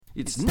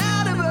It's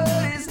not a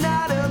bird, it's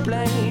not a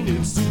plane,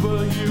 it's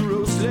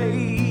Superhero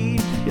Slate.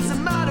 It's a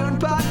modern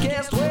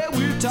podcast where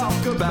we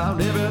talk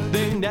about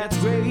everything that's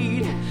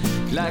great,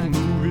 like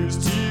movies,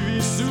 TV,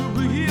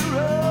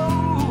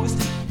 superheroes.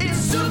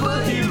 It's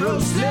Superhero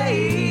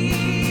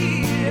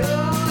Slate.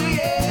 Oh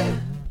yeah.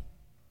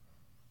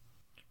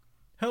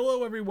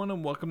 Hello everyone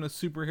and welcome to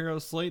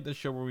Superhero Slate, the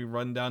show where we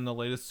run down the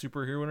latest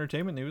superhero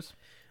entertainment news.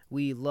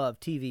 We love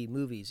TV,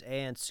 movies,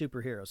 and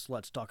superheroes, so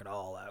let's talk it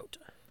all out.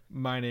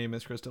 My name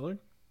is Chris Dillard.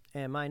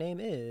 And my name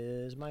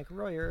is Mike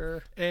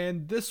Royer.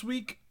 And this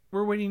week,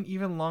 we're waiting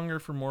even longer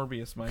for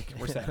Morbius, Mike.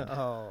 We're sad.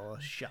 Oh,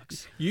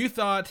 shucks. You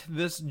thought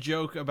this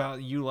joke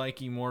about you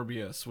liking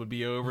Morbius would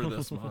be over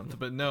this month,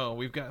 but no,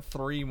 we've got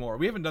 3 more.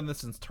 We haven't done this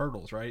since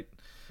Turtles, right?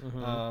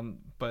 Mm-hmm.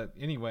 But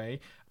anyway,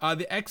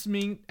 the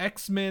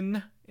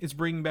X-Men is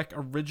bringing back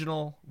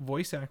original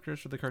voice actors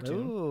for the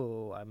cartoon.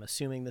 Ooh, I'm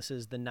assuming this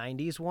is the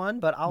 90s one,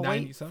 but I'll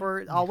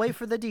 90s, wait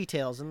for the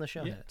details in the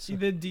show notes. See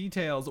the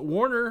details.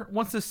 Warner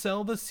wants to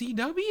sell the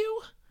CW.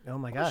 Oh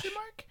my gosh.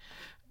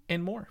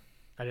 And more.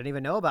 I didn't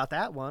even know about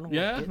that one.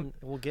 Yeah.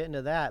 We'll get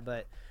into that,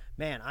 but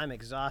man, I'm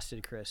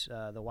exhausted, Chris.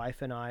 The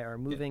wife and I are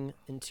moving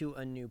into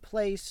a new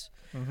place.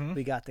 Mm-hmm.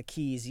 We got the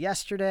keys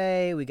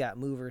yesterday. We got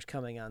movers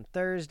coming on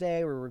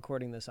Thursday. We're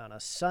recording this on a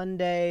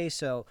Sunday,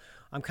 so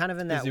I'm kind of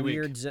in that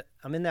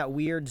I'm in that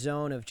weird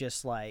zone of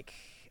just like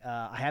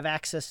I have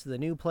access to the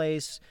new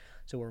place.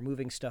 So we're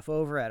moving stuff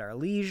over at our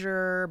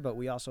leisure, but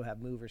we also have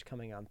movers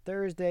coming on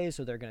Thursday,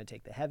 so they're going to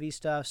take the heavy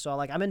stuff. So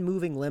like I'm in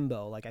moving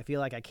limbo. Like I feel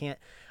like I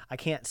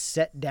can't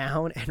sit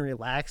down and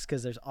relax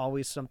because there's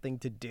always something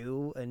to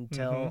do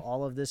until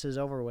all of this is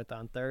over with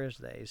on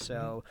Thursday.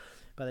 So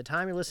by the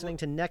time you're listening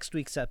to next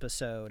week's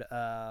episode,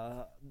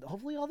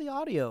 hopefully all the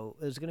audio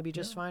is going to be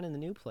just fine in the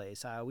new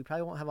place. We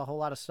probably won't have a whole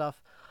lot of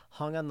stuff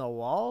hung on the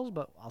walls,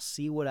 but I'll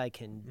see what I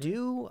can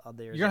do.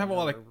 You're going to have a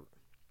lot of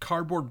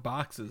cardboard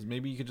boxes.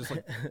 Maybe you could just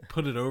like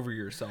put it over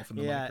yourself in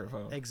the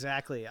microphone.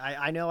 Exactly.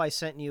 I know I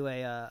sent you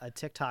a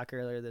TikTok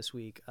earlier this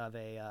week of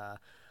a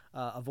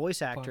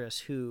voice actress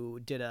who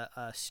did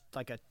a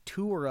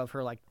tour of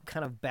her like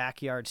kind of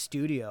backyard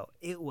studio.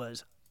 It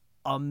was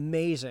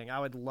amazing. I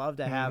would love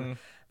to have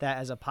that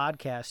as a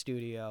podcast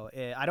studio.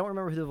 I don't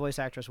remember who the voice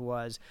actress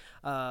was,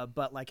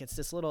 but like it's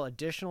this little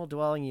additional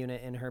dwelling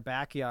unit in her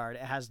backyard.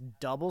 It has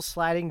double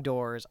sliding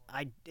doors.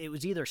 It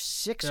was either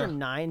 6 or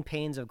 9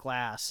 panes of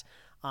glass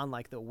on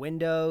like the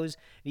windows.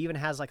 It even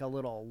has like a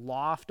little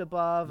loft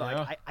above.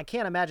 Yeah. Like I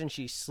can't imagine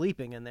she's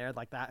sleeping in there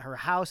like that. Her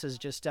house is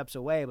just steps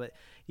away, but it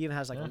even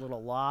has like a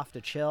little loft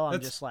to chill. I'm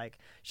just like,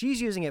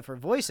 she's using it for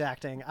voice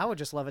acting. I would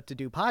just love it to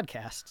do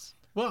podcasts.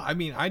 Well, I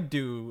mean,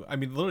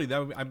 literally,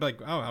 I'd be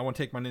like, oh, I want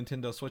to take my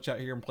Nintendo Switch out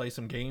here and play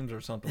some games or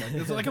something. Like,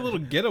 it's like a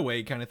little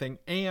getaway kind of thing,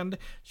 and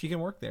she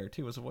can work there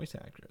too as a voice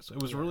actress. It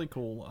was really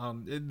cool.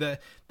 One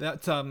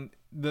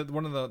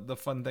of the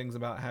fun things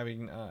about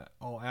having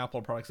all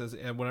Apple products is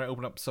when I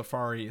open up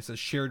Safari, it says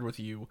shared with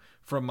you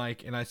from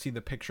Mike, and I see the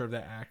picture of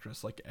that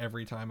actress like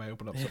every time I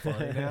open up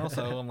Safari now.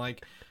 So I'm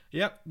like,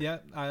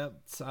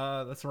 that's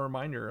a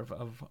reminder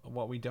of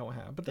what we don't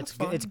have. But that's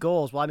fun. It's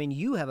goals. Well, I mean,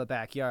 you have a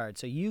backyard,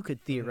 so you could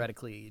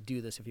theoretically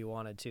do this if you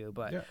wanted to.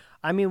 But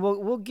I mean,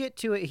 we'll get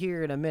to it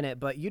here in a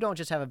minute. But you don't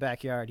just have a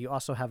backyard; you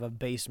also have a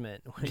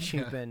basement,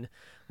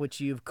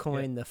 which you've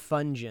coined the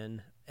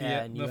Fungeon.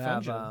 And you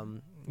have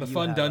the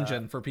fun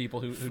dungeon for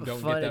people who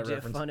don't get that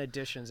reference. Fun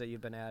additions that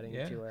you've been adding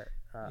to it.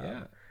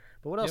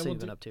 But what else have you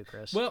been up to,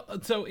 Chris? Well,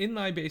 so in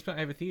my basement, I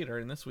have a theater,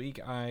 and this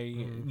week I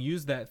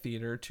used that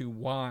theater to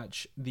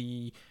watch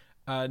the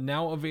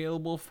now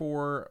available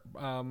for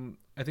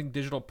I think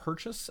digital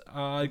purchase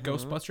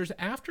Ghostbusters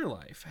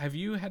Afterlife. Have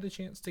you had a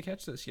chance to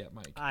catch this yet,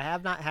 Mike? I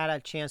have not had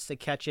a chance to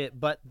catch it,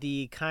 but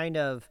the kind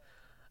of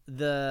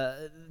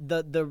the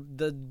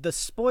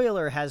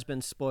spoiler has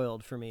been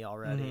spoiled for me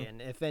already, and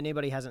if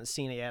anybody hasn't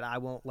seen it yet, I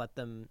won't let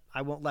them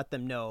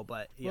know.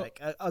 But like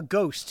a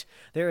ghost,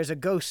 there is a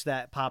ghost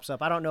that pops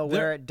up. I don't know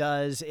where it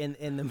does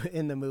in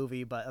the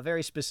movie, but a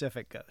very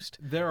specific ghost.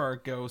 There are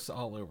ghosts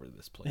all over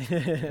this place.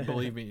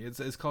 Believe me,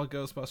 it's called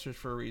Ghostbusters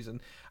for a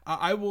reason.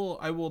 I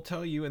will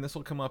tell you, and this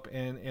will come up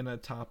in a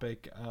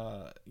topic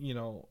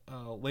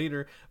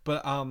later.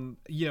 But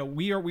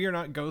we are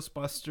not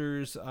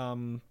Ghostbusters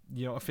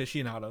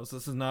aficionados.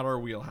 This is not our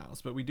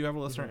wheelhouse, but we do have a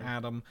listener,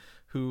 Adam,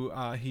 who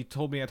he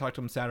told me, I talked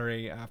to him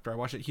Saturday after I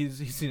watched it. He's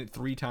seen it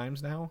 3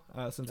 times now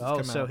since it's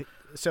come out.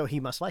 So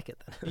he must like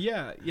it then.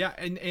 yeah,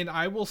 and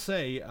I will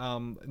say,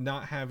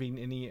 not having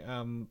any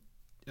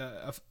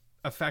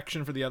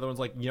affection for the other ones,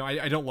 like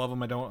I don't love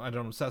them, I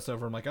don't obsess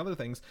over them like other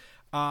things.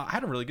 I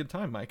had a really good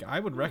time, Mike. I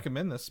would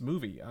recommend this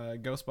movie,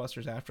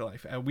 Ghostbusters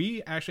Afterlife.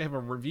 We actually have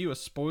a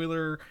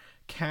spoiler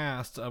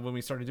cast when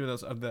we started doing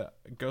those of the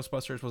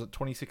Ghostbusters. Was it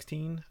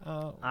 2016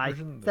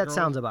 version? That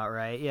sounds about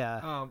right.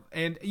 Yeah.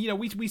 And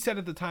we said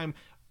at the time,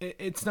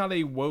 it's not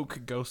a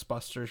woke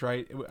Ghostbusters,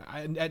 right?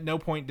 At no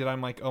point did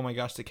I'm like, oh my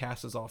gosh, the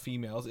cast is all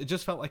females. It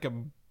just felt like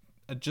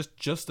a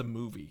just a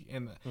movie,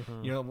 and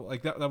you know,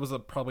 like that was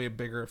probably a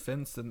bigger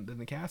offense than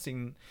the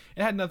casting.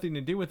 It had nothing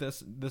to do with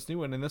this new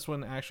one, and this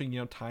one actually, you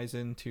know, ties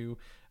into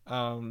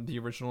the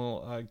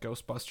original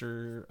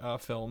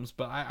Ghostbuster films.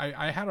 But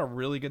I had a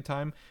really good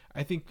time.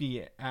 I think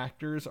the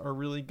actors are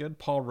really good.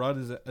 Paul Rudd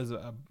is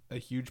a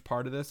huge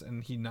part of this,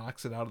 and he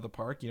knocks it out of the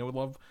park. You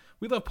know,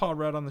 we love Paul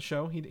Rudd on the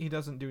show. He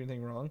doesn't do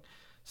anything wrong.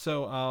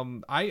 So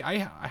I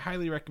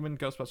highly recommend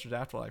Ghostbusters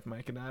Afterlife,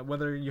 Mike. And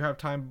whether you have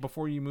time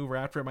before you move or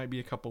after, it might be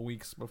a couple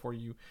weeks before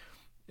you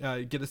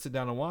get to sit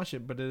down and watch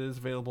it. But it is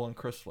available on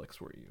ChrisFlix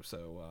for you.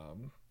 So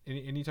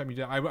anytime you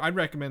do, I'd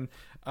recommend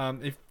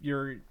if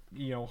you're,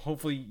 you know,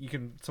 hopefully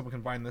someone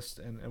can find this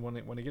and want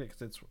to get it,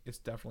 because it's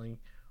definitely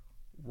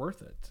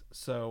worth it.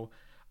 So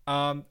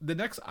the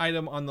next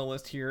item on the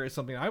list here is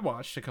something I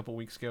watched a couple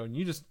weeks ago, and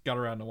you just got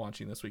around to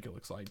watching this week, it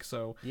looks like.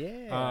 So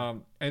yeah.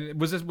 And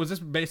was this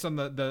based on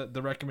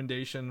the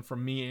recommendation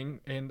from me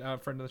and a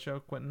friend of the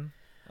show, Quentin?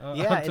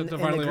 Yeah, in the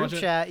group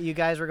chat, you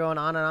guys were going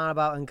on and on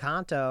about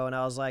Encanto, and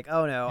I was like,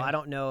 oh no, I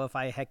don't know if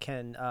I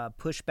can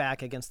push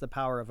back against the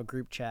power of a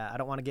group chat. I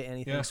don't want to get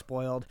anything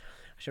spoiled.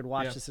 I should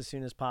watch this as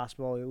soon as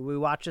possible. We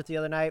watched it the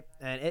other night,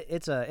 and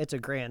it's a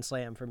grand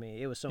slam for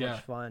me. It was so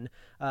much fun.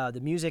 The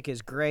music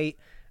is great.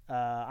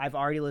 I've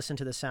already listened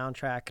to the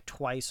soundtrack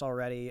twice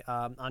already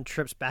on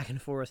trips back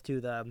and forth to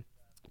the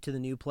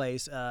new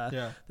place.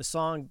 The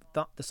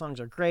songs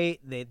are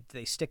great.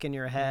 They stick in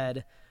your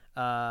head.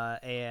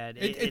 And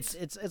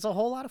it's a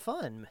whole lot of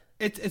fun.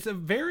 It's a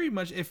very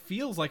much, it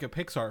feels like a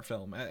Pixar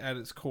film at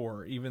its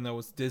core, even though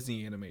it's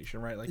Disney animation,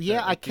 right? Like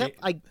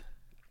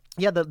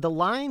the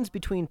lines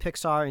between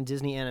Pixar and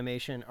Disney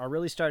animation are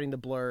really starting to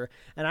blur,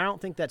 and I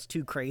don't think that's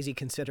too crazy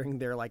considering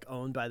they're like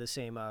owned by the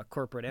same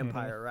corporate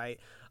empire, right?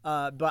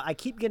 But I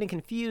keep getting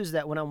confused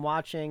that when I'm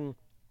watching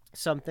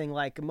something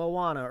like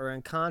Moana or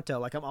Encanto,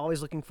 like I'm always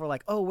looking for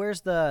like, oh,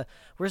 where's the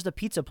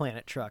Pizza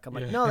Planet truck? I'm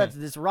like, no,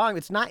 that's wrong.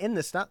 It's not in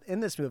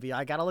this movie.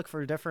 I gotta look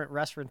for different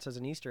references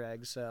and Easter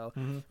eggs. So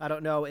I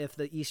don't know if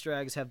the Easter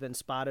eggs have been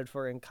spotted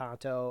for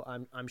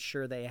Encanto. I'm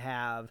sure they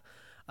have.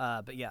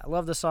 But yeah, I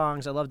love the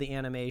songs. I love the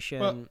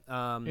animation.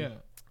 I'm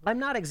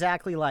not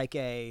exactly like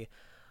a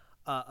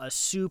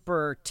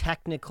super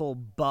technical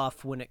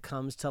buff when it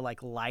comes to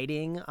like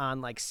lighting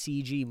on like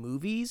CG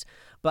movies,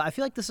 but I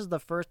feel like this is the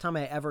first time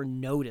I ever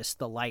noticed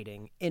the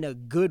lighting in a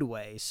good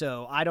way.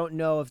 So I don't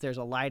know if there's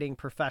a lighting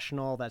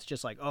professional that's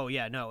just like, oh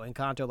yeah, no,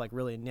 Encanto like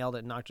really nailed it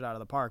and knocked it out of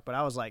the park. But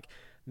I was like,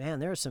 man,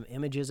 there are some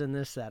images in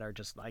this that are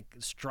just like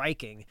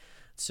striking.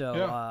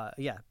 So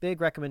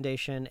big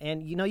recommendation.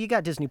 And you know, you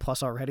got Disney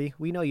Plus already.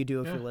 We know you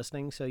do if you're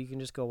listening, so you can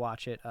just go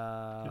watch it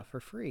for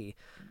free.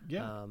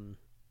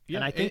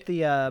 And I think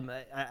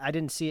I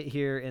didn't see it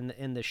here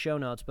in the show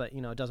notes, but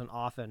you know, it doesn't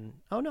often.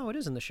 Oh no, it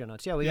is in the show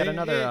notes. Yeah, we got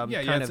another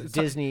kind of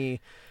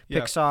Disney,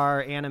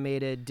 Pixar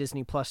animated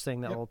Disney Plus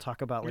thing that we'll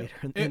talk about later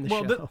in the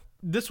show.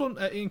 This one,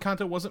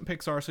 Encanto, wasn't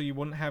Pixar, so you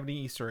wouldn't have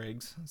any Easter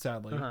eggs,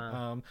 sadly.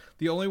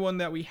 The only one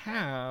that we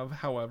have,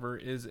 however,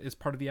 is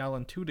part of the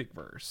Alan Tudyk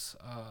verse.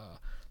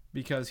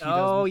 Because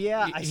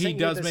he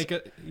does make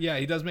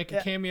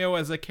a cameo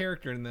as a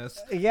character in this.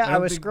 I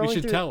was scrolling we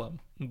should through, tell him,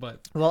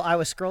 but I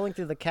was scrolling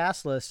through the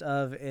cast list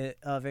of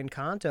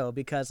Encanto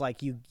because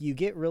like you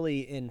get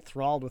really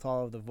enthralled with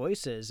all of the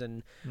voices,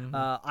 and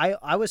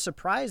I was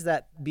surprised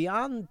that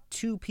beyond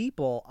two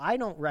people I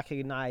don't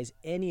recognize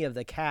any of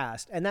the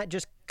cast, and that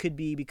just could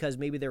be because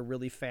maybe they're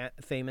really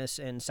famous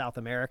in South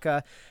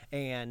America,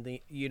 and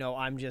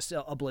I'm just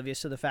oblivious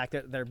to the fact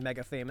that they're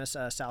mega famous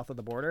south of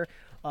the border,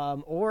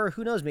 or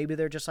who knows, maybe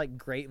they're just like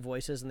great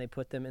voices and they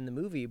put them in the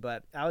movie.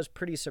 But I was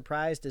pretty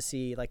surprised to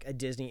see like a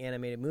Disney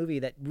animated movie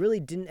that really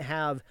didn't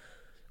have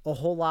a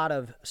whole lot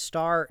of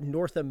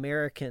North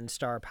American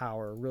star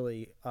power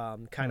really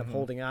kind of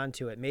holding on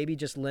to it. Maybe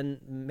just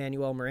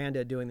Lin-Manuel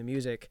Miranda doing the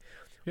music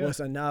was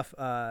enough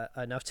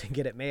to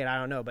get it made. I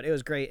don't know, but it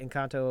was great.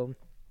 Encanto,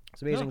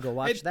 it's amazing. Go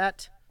watch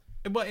that.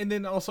 But and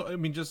then also, I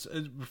mean, just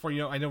before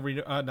I know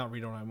not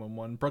Reno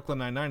 911, Brooklyn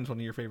Nine-Nine is one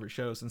of your favorite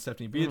shows, and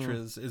Stephanie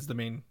Beatriz is the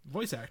main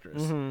voice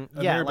actress.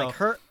 Like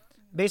her.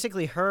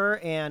 Basically, her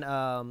and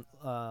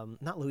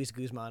not Luis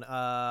Guzman.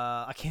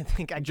 I can't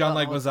think. John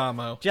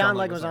Leguizamo. John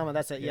Leguizamo.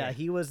 That's it. Yeah,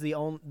 he was the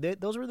only.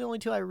 Those were the only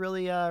two I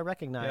really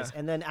recognized.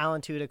 And then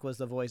Alan Tudyk was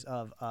the voice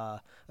of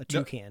a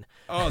toucan.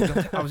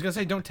 I was gonna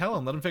say, don't tell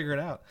him. Let him figure it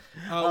out.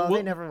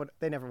 They never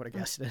would have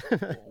guessed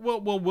it.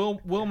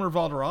 Wilmer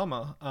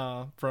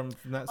Valderrama from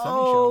that Sunny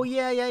show. Oh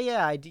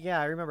yeah.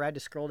 I remember. I had to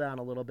scroll down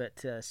a little bit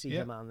to see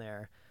him on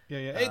there.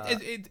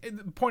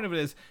 The point of it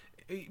is,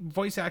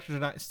 voice actors are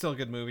not still a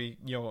good movie.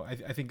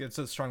 I think it's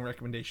a strong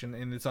recommendation,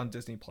 and it's on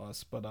Disney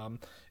Plus. But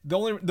the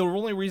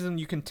only reason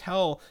you can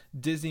tell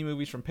Disney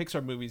movies from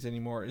Pixar movies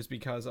anymore is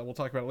because we'll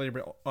talk about it later.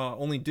 But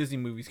only Disney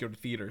movies go to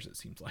theaters, it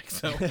seems like.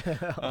 So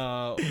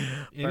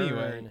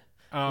anyway,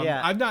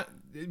 I've not.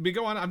 But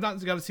go on. I've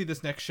not got to see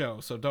this next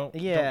show, so don't.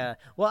 Yeah.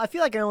 Well, I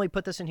feel like I only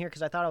put this in here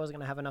because I thought I was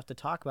going to have enough to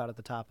talk about at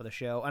the top of the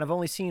show, and I've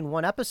only seen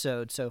one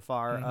episode so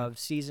far of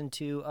season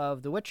 2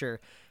 of The Witcher.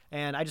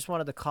 And I just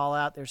wanted to call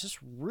out, there's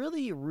this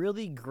really,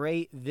 really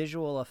great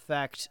visual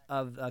effect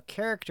of a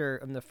character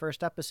in the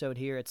first episode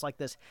here. It's like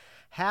this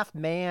half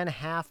man,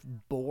 half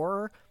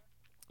boar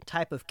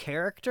type of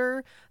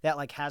character that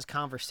like has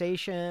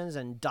conversations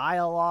and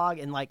dialogue,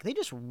 and like they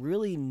just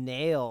really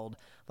nailed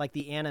like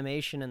the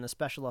animation and the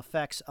special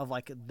effects of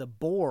like the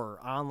boar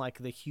on like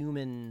the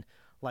human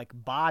like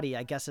body,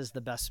 I guess is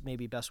the best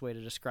way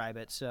to describe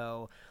it.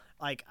 So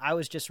like I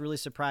was just really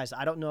surprised.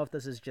 I don't know if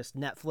this is just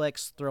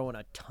Netflix throwing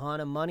a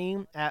ton of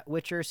money at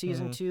Witcher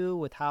season 2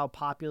 with how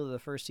popular the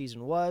first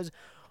season was,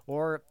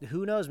 or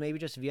who knows, maybe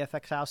just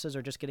VFX houses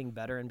are just getting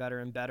better and better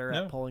and better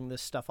at pulling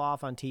this stuff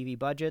off on TV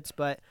budgets.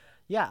 But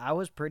yeah, I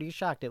was pretty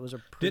shocked. It was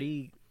a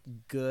pretty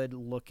good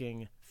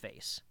looking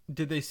face.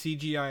 Did they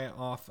CGI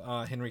off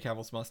Henry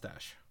Cavill's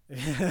mustache?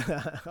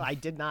 I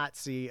did not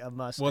see a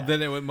mustache. Well,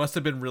 then it must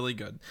have been really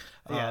good.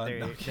 Yeah, there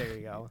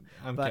you go.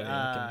 I'm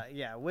kidding.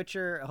 Yeah,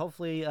 Witcher,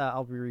 hopefully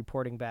I'll be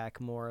reporting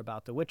back more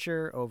about The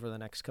Witcher over the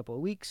next couple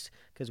of weeks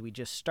because we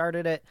just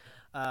started it.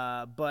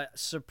 But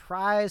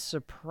surprise,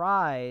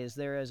 surprise,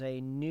 there is a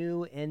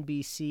new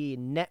NBC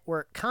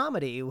network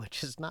comedy,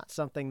 which is not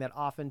something that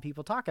often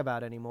people talk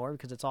about anymore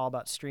because it's all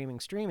about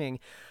streaming.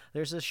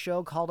 There's this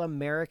show called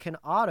American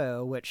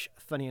Auto, which,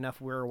 funny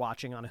enough, we're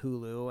watching on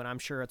Hulu, and I'm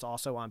sure it's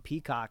also on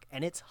Peacock,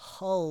 and it's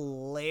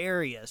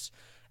hilarious.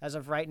 As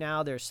of right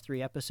now, there's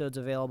 3 episodes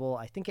available.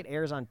 I think it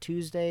airs on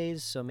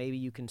Tuesdays, so maybe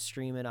you can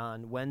stream it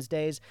on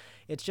Wednesdays.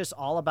 It's just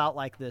all about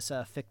like this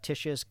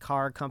fictitious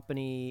car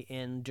company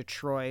in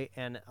Detroit,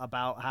 and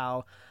about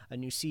how a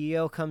new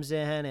CEO comes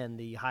in and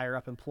the higher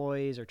up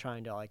employees are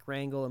trying to like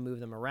wrangle and move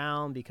them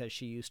around because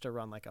she used to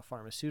run like a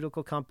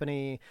pharmaceutical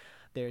company.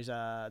 There's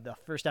the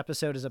first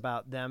episode is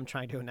about them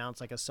trying to announce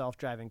like a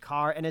self-driving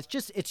car, and it's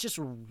just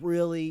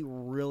really,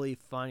 really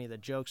funny. The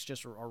jokes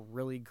just are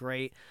really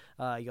great.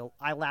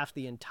 I laughed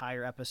the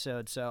entire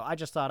episode, so I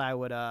just thought I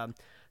would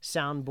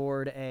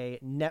soundboard a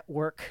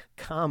network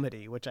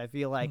comedy, which I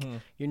feel like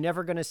you're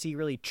never going to see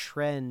really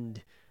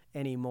trend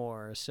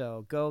anymore.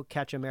 So go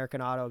catch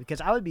American Auto,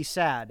 because I would be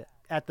sad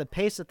at the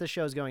pace that the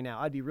show's going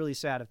now. I'd be really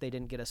sad if they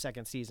didn't get a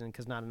second season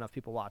because not enough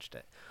people watched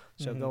it.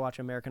 So go watch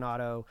American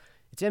Auto.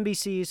 It's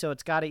NBC, so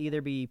it's got to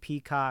either be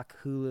Peacock,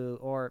 Hulu,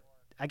 or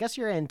I guess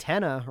your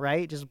antenna,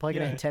 right? Just plug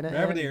an antenna in.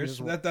 Rabbit ears.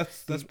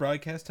 That's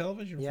broadcast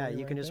television. Yeah,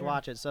 you can just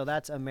watch it. So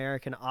that's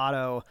American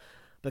Auto.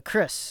 But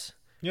Chris,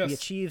 we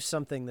achieved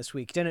something this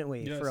week, didn't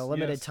we? For a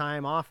limited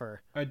time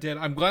offer. I did.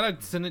 I'm glad I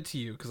sent it to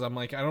you because I'm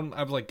like, I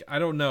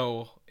don't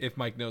know if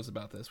Mike knows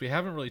about this. We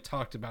haven't really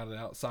talked about it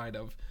outside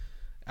of,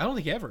 I don't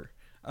think ever.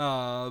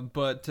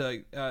 But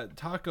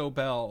Taco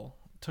Bell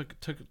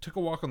took a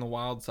walk on the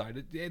wild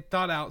side. It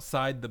thought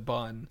outside the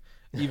bun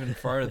even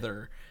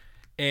further,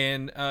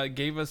 and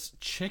gave us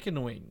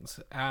chicken wings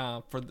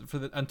for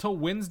the until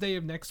Wednesday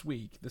of next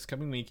week, this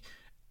coming week,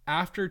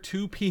 after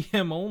 2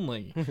 p.m.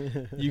 only.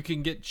 You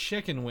can get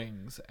chicken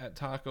wings at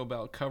Taco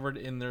Bell covered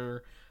in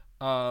their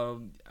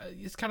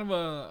it's kind of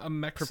a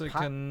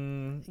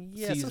Mexican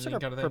seasoning some sort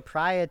of kind of thing.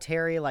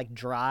 Proprietary like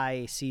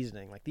dry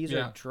seasoning. Like these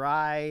are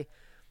dry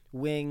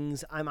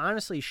wings. I'm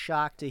honestly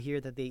shocked to hear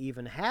that they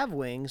even have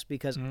wings,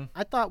 because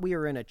I thought we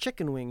were in a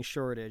chicken wing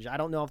shortage. I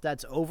don't know if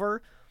that's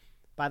over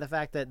by the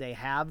fact that they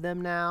have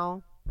them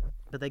now,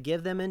 but they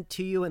give them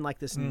to you in like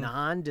this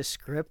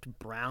nondescript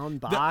brown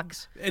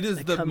box. It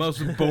is the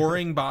most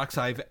boring box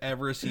I've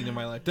ever seen in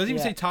my life. Doesn't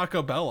even say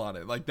Taco Bell on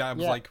it. Like that, I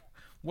was like,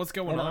 what's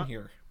going on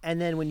here? And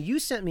then when you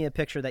sent me a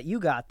picture that you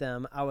got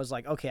them, I was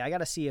like, okay, I got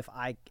to see if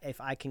I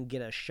can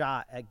get a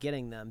shot at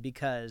getting them,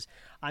 because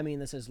I mean,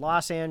 this is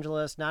Los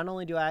Angeles. Not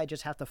only do I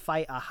just have to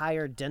fight a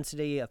higher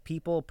density of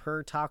people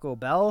per Taco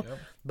Bell,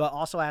 but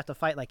also I have to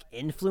fight like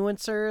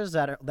influencers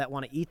that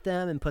want to eat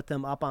them and put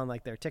them up on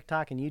like their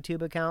TikTok and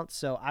YouTube accounts.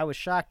 So I was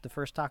shocked the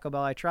first Taco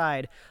Bell I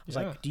tried. I was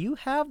like, do you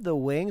have the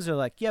wings? They're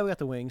like, yeah, we got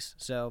the wings.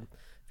 So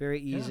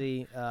very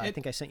easy. I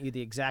think I sent you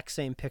the exact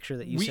same picture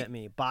that you sent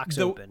me, box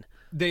open.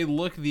 They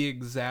look the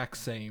exact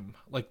same.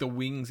 Like the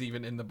wings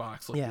even in the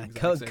box look the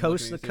exact same.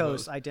 Coast to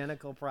coast,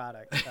 identical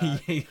product.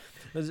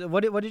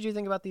 What did you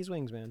think about these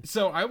wings, man?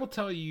 So I will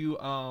tell you,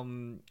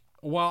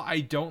 while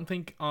I don't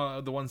think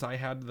the ones I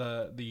had,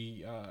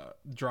 the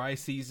dry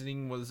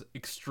seasoning was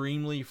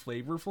extremely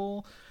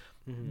flavorful,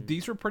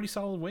 these were pretty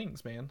solid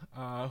wings, man.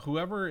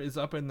 Whoever is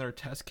up in their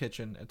test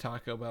kitchen at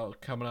Taco Bell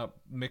coming up,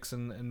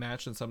 mixing and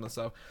matching some of the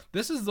stuff,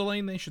 this is the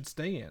lane they should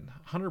stay in,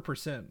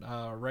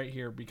 100% right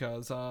here,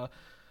 because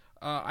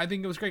I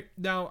think it was great.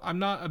 Now, I'm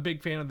not a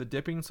big fan of the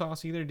dipping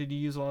sauce either. Did you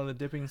use a lot of the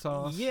dipping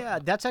sauce? Yeah,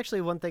 that's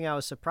actually one thing I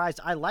was surprised.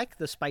 I like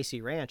the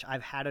spicy ranch.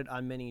 I've had it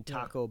on many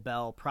Taco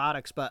Bell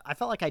products, but I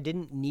felt like I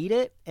didn't need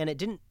it, and it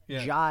didn't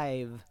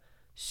jive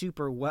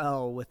super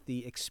well with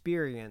the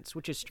experience,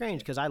 which is strange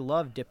because I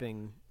love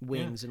dipping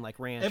wings in like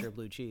ranch or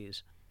blue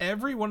cheese.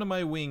 Every one of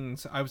my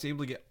wings, I was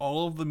able to get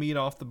all of the meat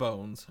off the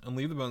bones and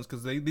leave the bones,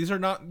 because these are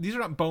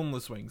not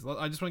boneless wings.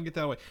 I just want to get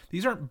that away.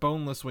 These aren't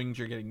boneless wings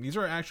you're getting. These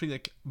are actually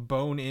like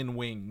bone-in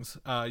wings.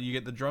 You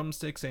get the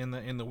drumsticks and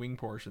the wing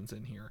portions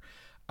in here.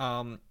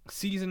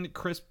 seasoned,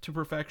 crisp to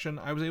perfection.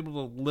 I was able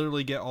to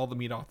literally get all the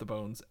meat off the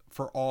bones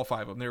for all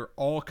 5 of them. They were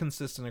all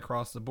consistent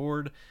across the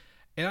board,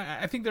 and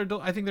I think they're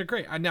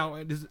great.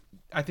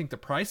 I think the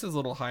price is a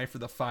little high for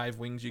the 5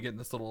 wings you get in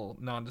this little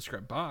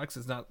nondescript box.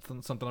 It's not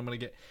something I'm going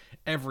to get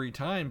every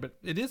time, but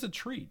it is a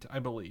treat, I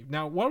believe.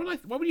 Now, what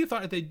would you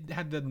thought if they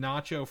had the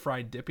nacho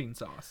fried dipping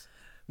sauce?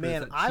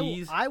 Man,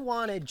 I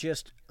wanted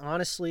just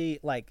honestly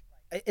like.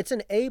 It's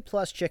an A+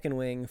 chicken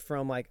wing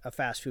from like a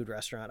fast food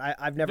restaurant.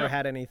 I've never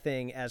had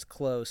anything as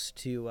close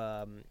to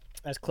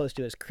as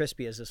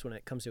crispy as this when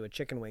it comes to a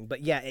chicken wing.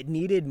 But yeah, it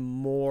needed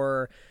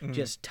more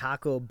just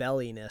Taco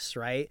Belliness,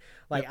 right?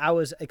 Like I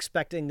was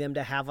expecting them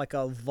to have like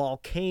a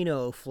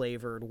volcano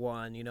flavored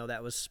one,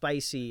 that was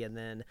spicy, and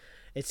then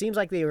it seems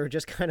like they were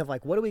just kind of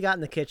like, what do we got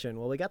in the kitchen?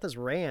 Well, we got this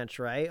ranch,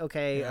 right?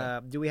 Okay,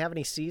 do we have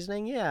any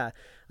seasoning? Yeah.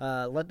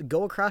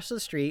 Go across the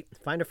street,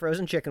 find a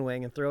frozen chicken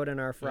wing, and throw it in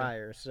our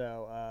fryer.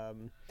 So,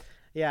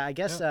 I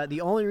guess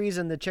the only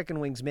reason the chicken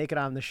wings make it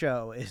on the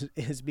show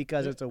is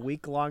because it's a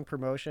week-long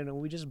promotion, and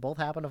we just both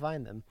happen to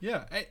find them.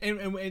 Yeah,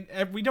 and we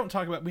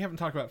haven't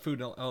talked about food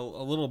a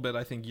little bit.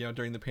 I think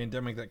during the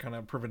pandemic that kind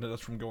of prevented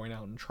us from going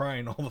out and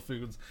trying all the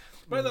foods.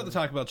 But I thought the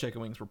Taco Bell chicken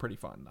wings were pretty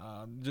fun.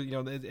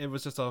 It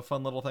was just a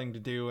fun little thing to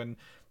do, and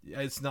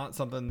it's not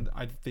something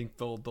I think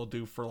they'll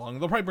do for long.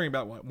 They'll probably bring it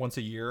back once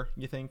a year.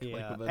 You think? Yeah,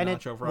 like with the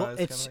nacho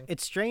fries.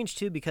 It's strange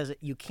too because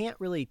you can't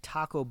really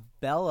Taco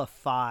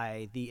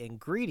Bellify the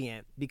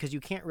ingredient because you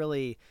can't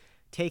really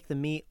take the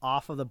meat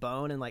off of the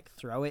bone and like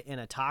throw it in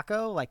a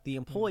taco. Like the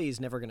employee's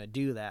never gonna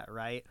do that,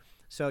 right?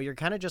 So you're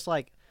kind of just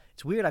like,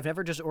 it's weird. I've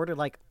never just ordered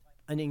like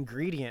an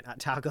ingredient at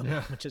Taco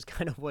Bell, which is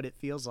kind of what it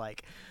feels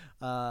like.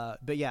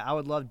 But yeah, I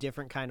would love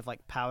different kind of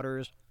like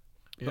powders.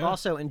 But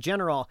also, in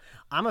general,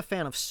 I'm a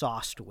fan of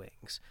sauced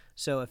wings.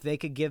 So if they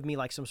could give me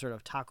like some sort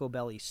of Taco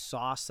Belly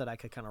sauce that I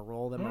could kind of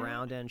roll them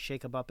around in,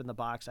 shake them up in the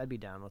box, I'd be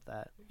down with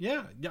that.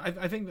 Yeah.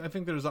 I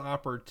think there's an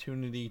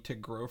opportunity to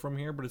grow from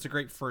here, but it's a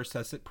great first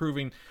test at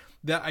proving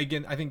that,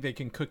 again, I think they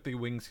can cook the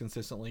wings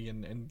consistently,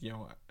 and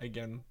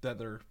again, that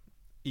they're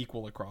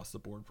equal across the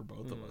board for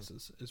both of us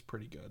is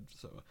pretty good.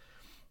 So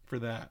for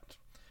that.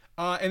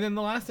 And then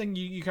the last thing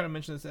you kind of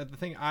mentioned is at the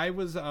thing I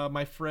was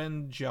my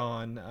friend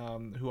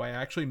John, who I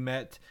actually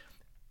met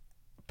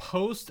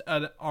post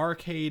an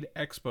arcade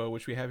expo,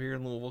 which we have here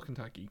in Louisville,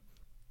 Kentucky,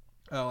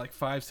 like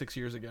 5-6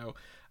 years ago.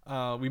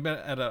 We met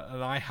at an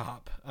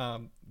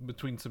IHOP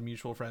between some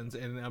mutual friends,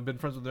 and I've been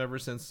friends with him ever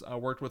since. I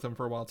worked with him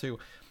for a while too.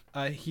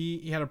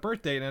 He had a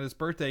birthday, and at his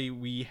birthday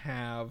we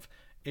have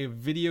a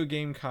video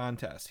game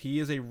contest. He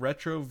is a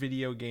retro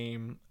video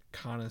game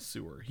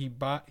connoisseur.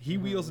 He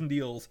wheels and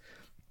deals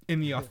in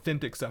the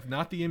authentic stuff,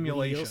 not the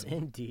emulation. Wheels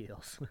and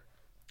deals.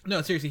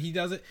 No, seriously, he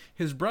does it.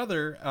 His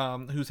brother,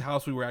 whose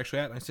house we were actually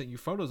at, and I sent you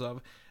photos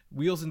of,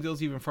 wheels and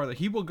deals even farther.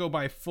 He will go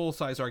buy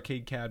full-size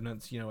arcade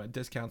cabinets, at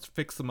discounts,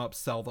 fix them up,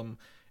 sell them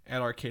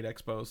at arcade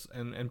expos,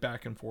 and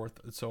back and forth,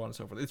 and so on and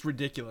so forth. It's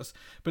ridiculous.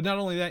 But not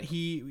only that,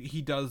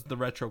 he does the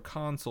retro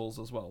consoles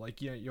as well.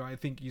 Like, I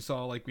think you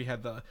saw, like, we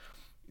had what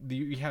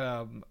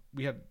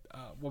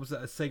was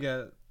that? A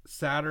Sega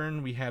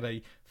Saturn. We had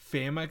an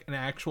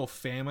actual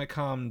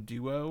Famicom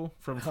Duo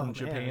from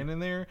Japan in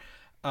there.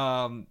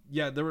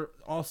 There were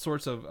all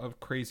sorts of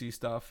crazy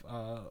stuff.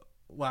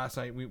 Last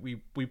night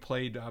we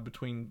played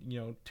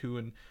between 2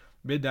 and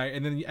midnight,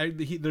 and then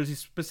there's these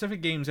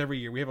specific games every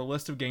year. We have a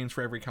list of games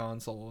for every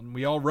console, and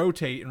we all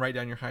rotate and write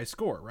down your high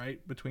score,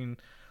 right, between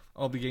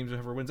all the games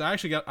whoever wins. I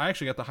actually got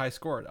the high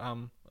score.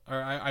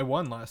 I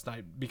won last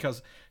night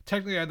because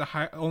technically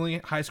only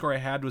high score I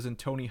had was in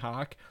Tony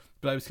Hawk,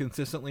 but I was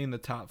consistently in the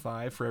top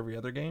 5 for every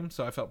other game,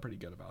 so I felt pretty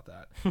good about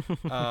that.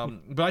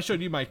 But I showed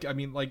you, Mike. I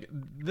mean, like,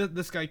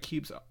 this guy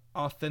keeps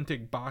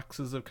authentic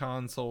boxes of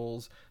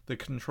consoles, the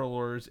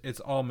controllers. It's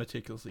all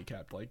meticulously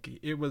kept. Like,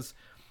 it was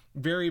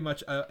very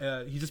much.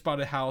 He just bought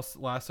a house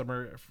last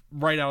summer,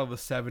 right out of the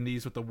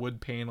 '70s, with the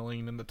wood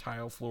paneling and the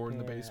tile floor in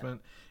the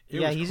basement. He's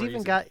crazy.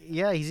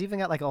 even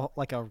got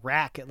like a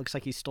rack. It looks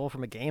like he stole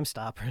from a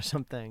GameStop or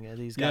something. And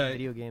he's got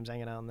video games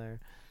hanging out in there.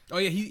 Oh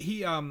yeah,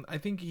 he I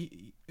think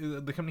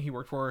the company he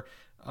worked for,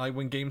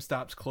 when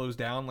GameStop's closed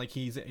down, like,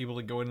 he's able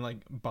to go in and like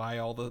buy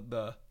all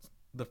the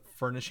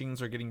furnishings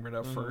they're getting rid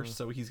of first,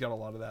 so he's got a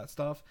lot of that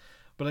stuff.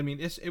 But I mean,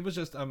 it was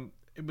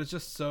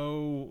just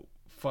so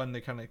fun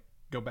to kind of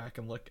go back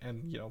and look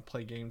and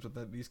play games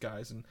with these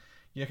guys, and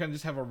kind of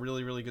just have a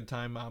really, really good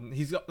time.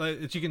 He's got,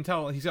 as you can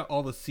tell, he's got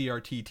all the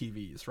CRT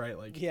TVs, right?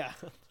 Like,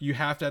 you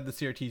have to have the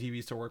CRT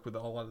TVs to work with a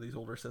lot of these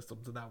older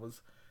systems, and that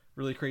was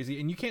really crazy.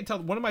 And you can't tell.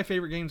 One of my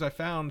favorite games I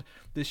found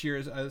this year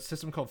is a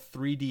system called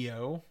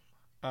 3DO.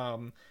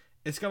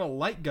 It's got a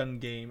light gun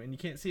game, and you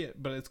can't see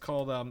it, but it's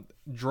called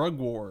Drug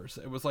Wars.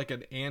 It was like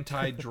an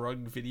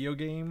anti-drug video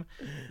game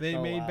they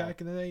made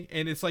back in the day,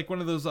 and it's like one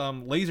of those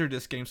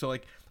Laserdisc games. So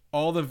like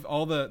all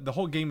the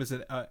whole game is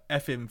an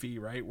FMV,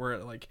 right? Where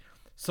like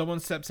someone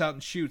steps out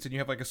and shoots, and you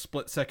have like a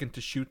split second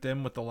to shoot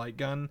them with the light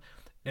gun,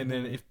 and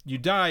then if you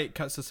die, it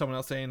cuts to someone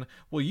else saying,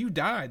 "Well, you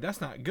died.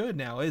 That's not good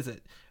now, is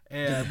it?"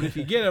 But if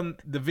you get them,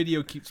 the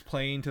video keeps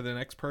playing to the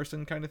next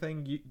person, kind of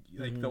thing.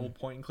 Like the old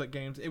point and click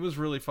games. It was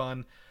really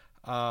fun.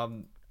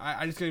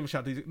 I just gave a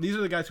shout. These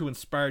are the guys who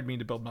inspired me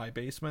to build my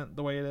basement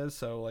the way it is.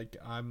 So like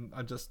I'm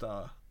just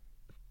I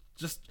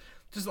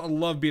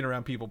love being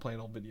around people playing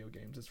old video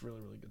games. It's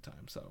really, really good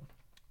time. So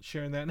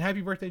sharing that, and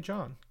happy birthday,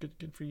 John.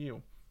 Good for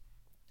you.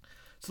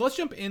 So let's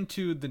jump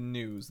into the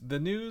news. The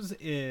news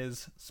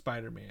is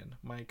Spider-Man.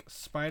 Mike,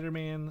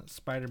 Spider-Man,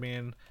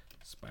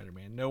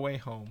 No Way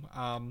Home.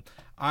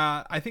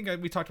 I think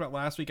we talked about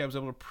last week. I was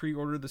able to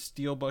pre-order the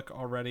Steelbook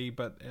already,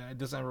 but it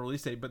doesn't have a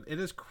release date. But it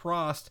has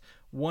crossed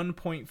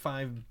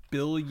 $1.5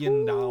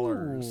 billion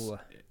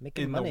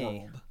making in money. the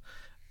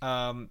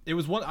world. It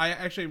was one. I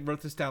actually wrote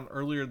this down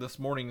earlier this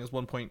morning as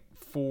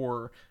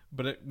 1.4,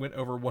 but it went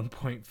over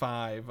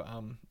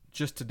 1.5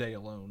 just today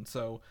alone.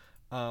 So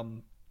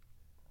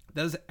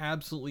that is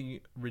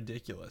absolutely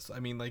ridiculous. I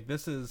mean, like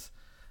this is.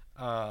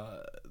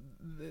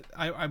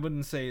 I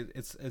wouldn't say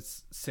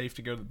it's safe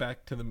to go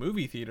back to the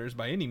movie theaters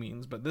by any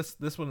means, but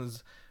this one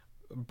is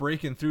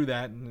breaking through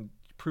that and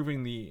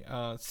proving the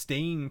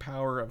staying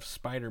power of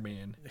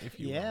Spider-Man. If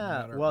you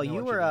well,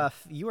 you were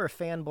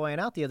fanboying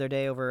out the other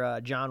day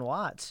over John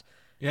Watts.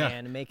 Yeah.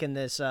 And making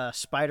this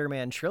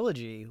Spider-Man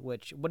trilogy,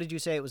 which, what did you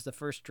say? It was the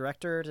first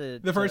director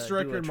in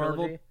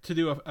Marvel to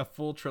do a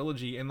full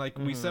trilogy. And like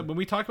we said, when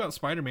we talk about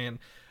Spider-Man,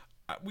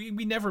 we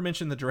never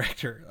mention the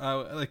director.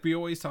 Like we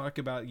always talk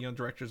about,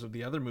 directors of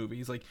the other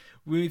movies. Like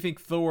when we think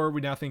Thor,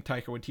 we now think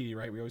Taika Waititi,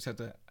 right? We always have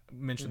to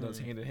mention those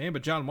hand in hand.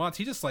 But John Watts,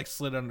 he just like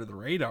slid under the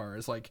radar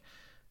as like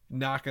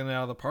knocking it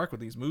out of the park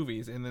with these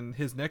movies. And then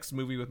his next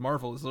movie with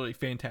Marvel is literally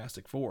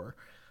Fantastic Four.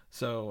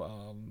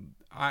 So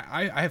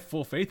I have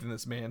full faith in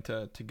this man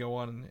to go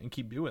on and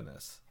keep doing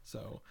this.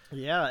 So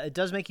yeah, it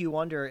does make you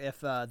wonder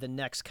if the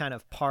next kind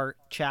of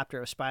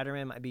chapter of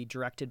Spider-Man might be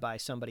directed by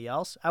somebody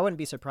else. I wouldn't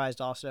be surprised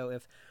also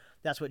if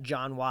that's what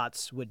John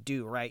Watts would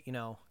do, right?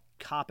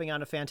 Copping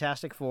onto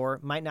Fantastic Four,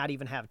 might not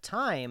even have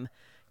time,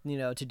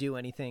 to do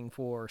anything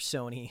for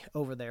Sony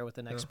over there with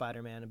the next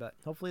Spider-Man. But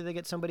hopefully they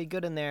get somebody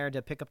good in there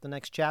to pick up the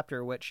next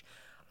chapter, which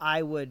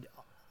I would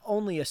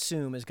only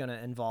assume is going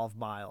to involve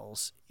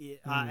Miles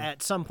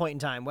at some point in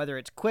time, whether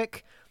it's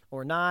quick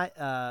or not.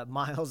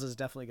 Miles is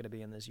definitely going to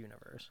be in this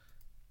universe.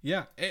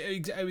 Yeah,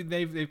 I mean,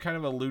 they've kind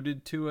of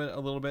alluded to it a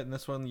little bit in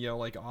this one,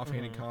 like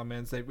offhanded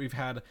comments. We've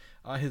had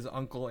his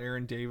uncle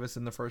Aaron Davis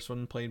in the first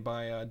one, played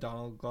by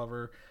Donald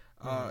Glover.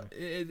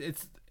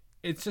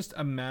 It's just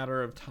a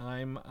matter of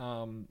time.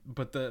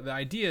 But the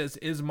idea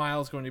is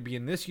Miles going to be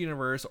in this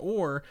universe,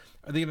 or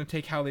are they going to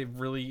take how they've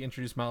really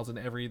introduced Miles in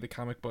the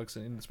comic books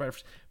and in the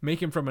Spider-Verse,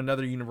 make him from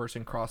another universe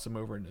and cross him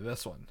over into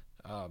this one?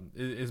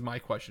 Is my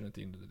question at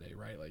the end of the day,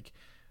 right? Like,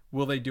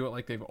 will they do it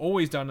like they've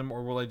always done them,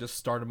 or will they just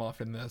start him off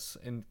in this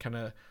and kind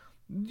of,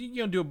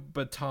 do a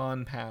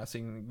baton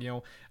passing?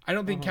 I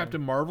don't think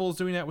Captain Marvel is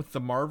doing that with the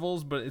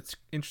Marvels, but it's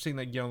interesting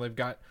that, they've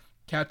got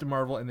Captain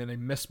Marvel and then a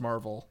Miss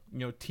Marvel,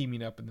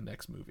 teaming up in the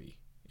next movie,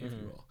 if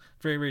you will.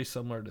 Very, very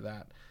similar to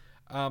that.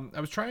 I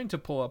was trying to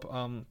pull up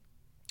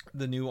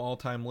the new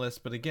all-time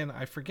list, but again,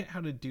 I forget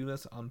how to do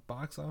this on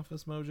Box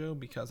Office Mojo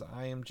because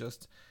I'm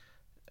just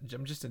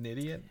an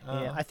idiot.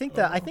 I think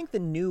the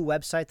new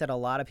website that a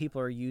lot of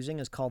people are using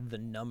is called The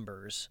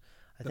Numbers.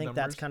 I think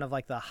that's kind of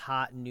like the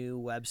hot new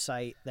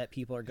website that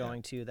people are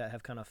going to that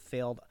have kind of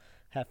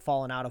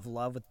fallen out of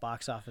love with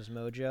Box Office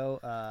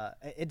Mojo.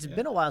 It's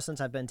been a while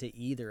since I've been to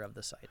either of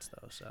the sites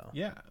though. So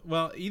yeah,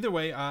 well, either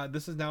way,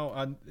 this is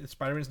now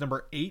Spider-Man's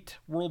number 8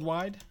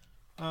 worldwide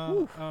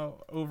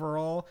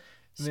overall.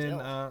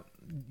 Still.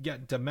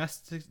 Then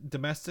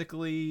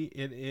domestically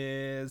it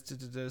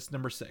is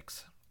number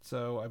 6.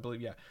 So I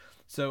believe, yeah.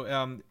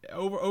 So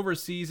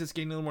overseas, it's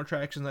gaining a little more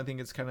traction. I think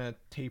it's kind of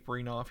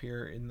tapering off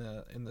here in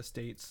the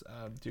States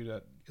due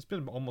to it's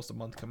been almost a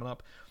month coming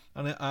up.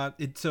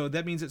 So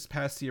that means it's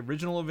past the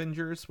original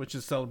Avengers, which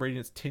is celebrating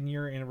its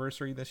 10-year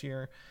anniversary this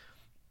year.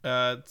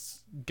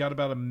 It's got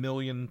about 100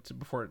 million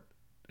before it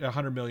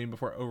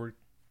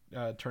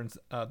overturns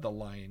The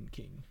Lion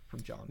King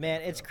from John.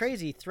 Man, it's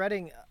crazy.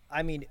 Threading.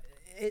 I mean,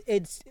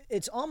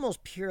 it's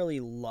almost purely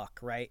luck,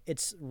 right?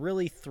 It's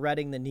really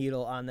threading the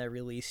needle on the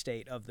release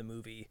date of the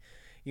movie.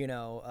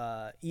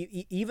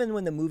 Even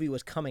when the movie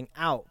was coming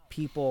out,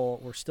 people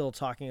were still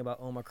talking about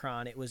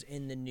Omicron. It was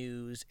in the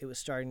news. It was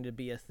starting to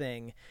be a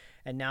thing.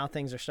 And now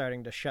things are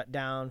starting to shut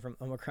down from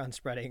Omicron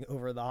spreading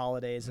over the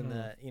holidays. And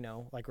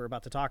like we're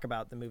about to talk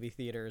about, the movie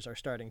theaters are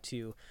starting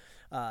to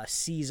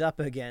seize up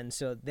again.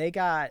 So they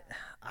got,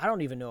 I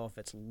don't even know if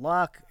it's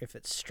luck, if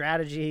it's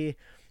strategy,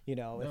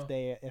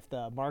 if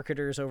the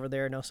marketers over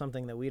there know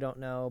something that we don't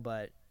know,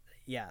 but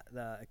yeah,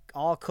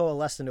 all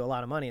coalesced into a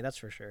lot of money. That's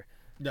for sure.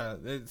 Yeah,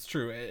 it's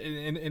true.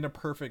 In a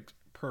perfect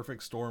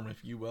storm,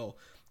 if you will,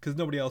 because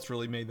nobody else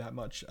really made that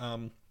much.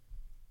 I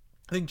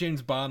think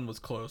James Bond was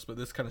close, but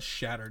this kind of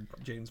shattered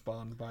James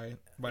Bond by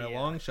a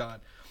long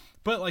shot.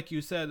 But like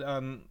you said,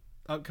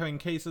 upcoming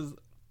cases,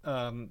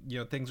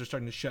 things are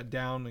starting to shut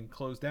down and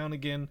close down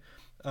again.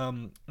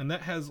 And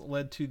that has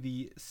led to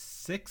the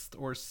 6th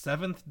or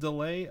 7th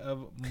delay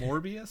of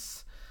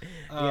Morbius.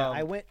 Yeah,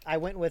 I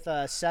went with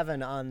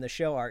 7 on the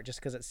show art just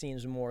because it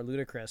seems more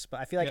ludicrous,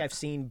 but I feel like I've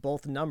seen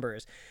both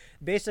numbers.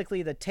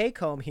 Basically, the take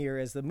home here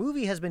is the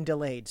movie has been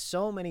delayed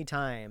so many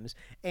times,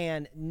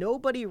 and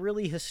nobody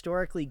really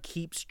historically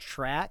keeps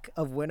track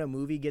of when a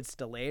movie gets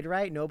delayed,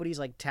 right? Nobody's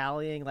like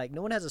tallying, like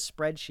no one has a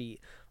spreadsheet,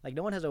 like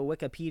no one has a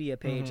Wikipedia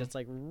page that's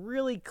like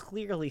really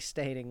clearly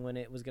stating when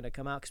it was going to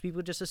come out, because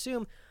people just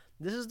assume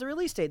this is the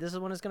release date. This is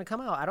when it's going to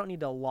come out. I don't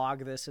need to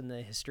log this in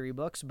the history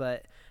books,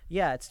 but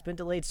yeah, it's been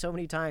delayed so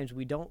many times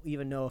we don't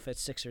even know if it's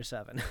 6 or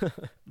 7.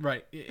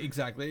 Right,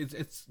 exactly.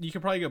 It's you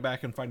can probably go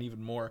back and find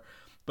even more,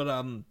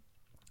 but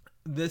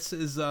this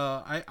is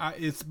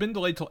it's been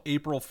delayed till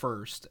April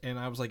 1st, and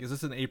I was like, is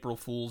this an April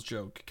Fool's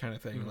joke kind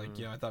of thing? Like,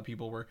 I thought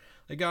people were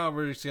like, oh,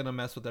 we're just gonna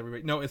mess with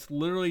everybody. No, it's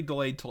literally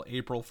delayed till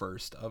April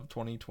 1st of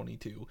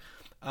 2022.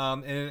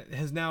 And it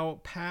has now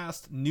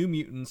passed New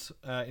Mutants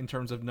in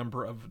terms of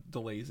number of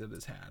delays it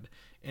has had.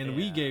 And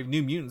we gave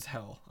New Mutants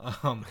hell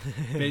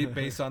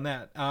based on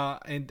that.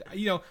 And,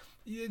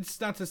 it's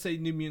not to say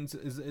New Mutants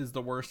is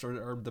the worst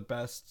or the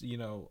best,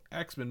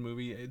 X-Men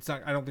movie. It's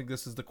not. I don't think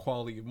this is the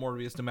quality of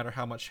Morbius, no matter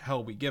how much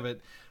hell we give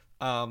it.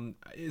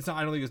 It's not.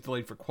 I don't think it's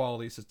delayed for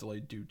quality. It's just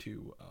delayed due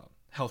to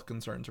health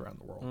concerns around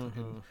the world.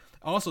 And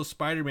also,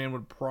 Spider-Man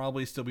would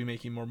probably still be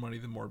making more money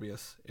than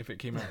Morbius if it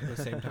came out at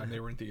the same time they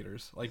were in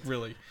theaters. Like,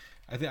 really,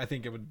 I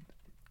think it would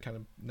kind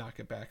of knock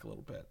it back a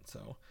little bit.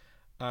 So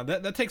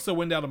that takes the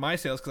wind out of my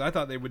sails, because I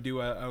thought they would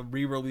do a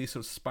re-release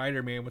of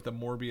Spider-Man with a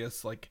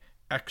Morbius like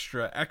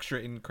extra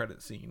in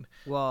credit scene.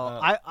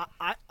 Well,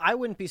 I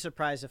wouldn't be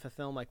surprised if a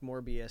film like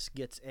Morbius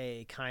gets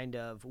a kind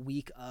of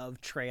week of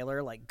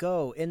trailer, like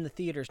go in the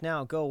theaters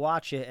now, go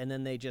watch it, and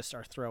then they just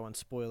are throwing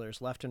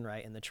spoilers left and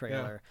right in the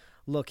trailer.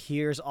 Look,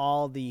 here's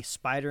all the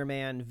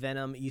Spider-Man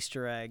Venom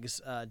Easter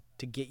eggs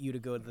to get you to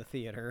go to the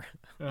theater.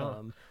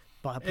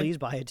 Please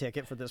buy a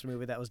ticket for this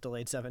movie that was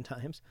delayed 7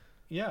 times.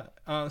 Yeah,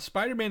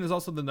 Spider-Man is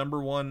also the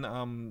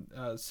 #1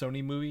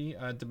 Sony movie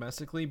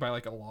domestically by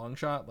like a long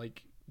shot,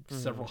 like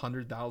several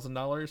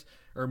 $100,000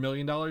 or $1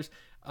 million.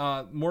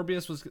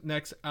 Morbius was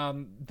next.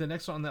 The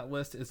next one on that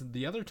list is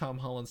the other Tom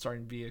Holland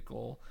starring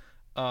vehicle,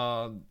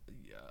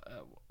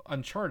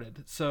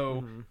 Uncharted.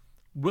 So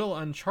will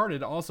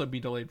Uncharted also be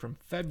delayed from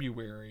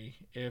February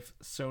if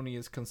Sony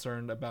is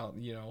concerned about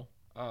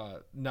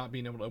not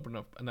being able to open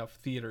up enough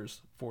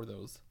theaters for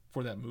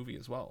that movie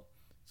as well?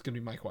 It's gonna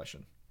be my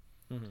question.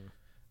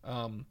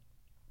 I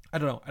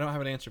don't know. I don't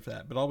have an answer for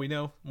that, but all we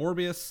know,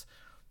 Morbius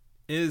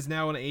is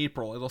now in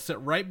April. It'll sit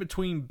right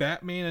between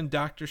Batman and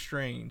Doctor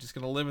Strange. It's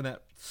going to live in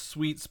that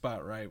sweet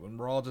spot, right, when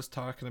we're all just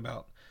talking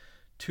about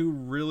 2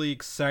 really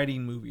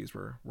exciting movies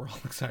we're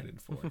all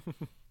excited for.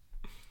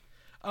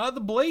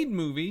 The Blade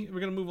movie, we're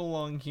going to move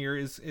along here,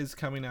 is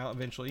coming out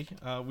eventually.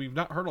 We've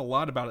not heard a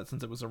lot about it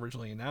since it was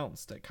originally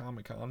announced at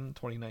Comic-Con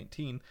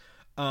 2019.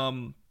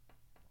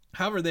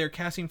 However, they're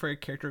casting for a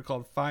character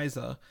called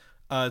Faiza.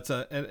 It's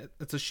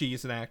a she.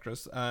 It's an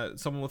actress.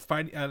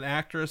 An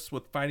actress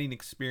with fighting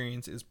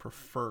experience is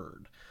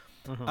preferred.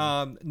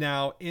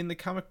 Now, in the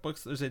comic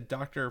books, there's a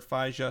Dr.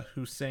 Faiza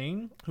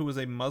Hussein, who was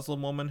a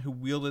Muslim woman who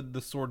wielded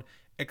the sword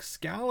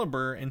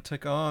Excalibur and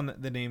took on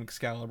the name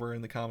Excalibur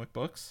in the comic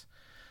books.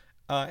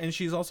 And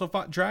she's also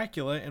fought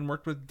Dracula and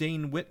worked with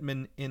Dane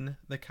Whitman in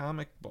the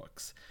comic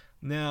books.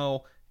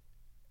 Now,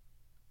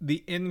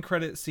 the end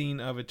credit scene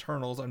of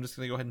Eternals, I'm just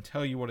going to go ahead and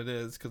tell you what it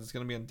is, because it's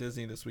going to be on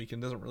Disney this week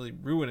and doesn't really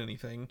ruin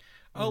anything,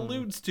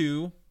 alludes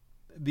to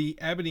the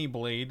Ebony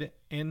Blade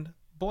and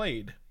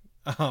Blade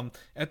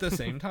at the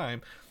same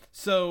time.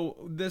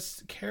 So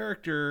this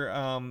character,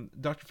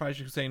 Dr. Faiza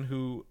Hussein,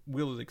 who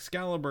wielded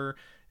Excalibur,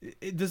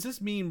 does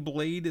this mean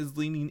Blade is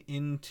leaning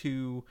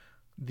into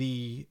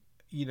the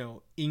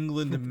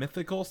England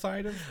mythical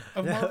side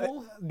of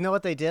Marvel? Know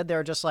what they did? They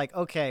were just like,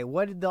 okay,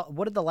 what did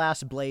the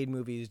last Blade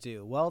movies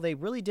do? Well, they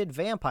really did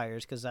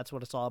vampires, because that's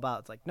what it's all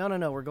about. It's like, no,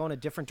 we're going a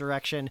different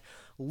direction.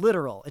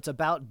 Literal. It's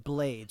about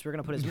blades. We're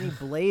going to put as many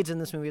blades in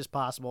this movie as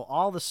possible,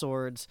 all the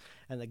swords,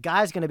 and the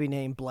guy's going to be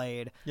named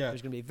Blade. Yeah.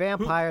 There's going to be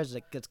vampires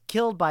that gets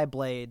killed by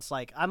blades.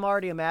 Like, I'm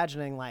already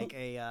imagining like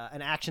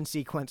an action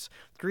sequence,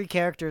 3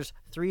 characters,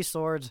 3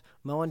 swords,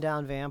 mowing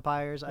down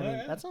vampires. I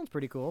mean, that sounds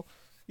pretty cool.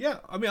 Yeah,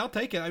 I mean, I'll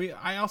take it. I mean,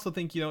 I also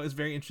think, it's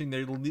very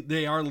interesting.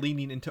 They are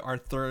leaning into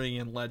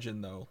Arthurian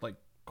legend, though, like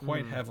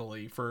quite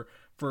heavily for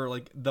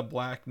like the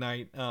Black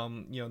Knight. They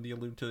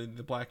allude to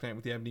the Black Knight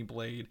with the Ebony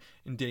Blade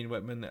and Dane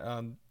Whitman.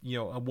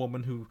 A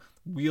woman who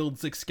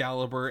wields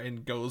Excalibur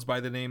and goes by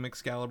the name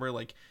Excalibur.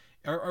 Like,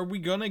 are we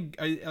gonna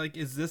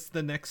is this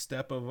the next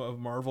step of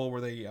Marvel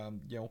where they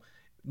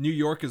New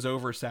York is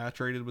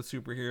oversaturated with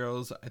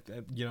superheroes?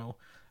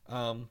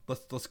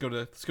 Let's go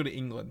to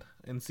England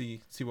and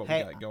see what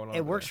we got going on.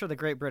 It works for the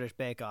Great British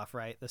Bake Off,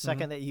 right? The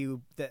second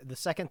that the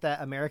second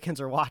that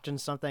Americans are watching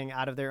something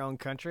out of their own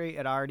country,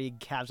 it already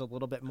has a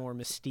little bit more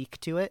mystique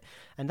to it,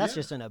 and that's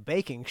just in a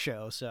baking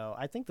show. So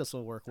I think this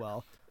will work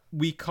well.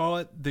 We call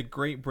it the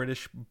Great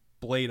British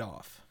Blade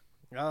Off.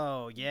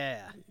 Oh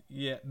yeah.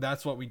 Yeah,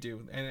 that's what we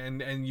do.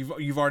 And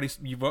we've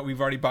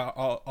already bought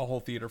a whole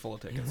theater full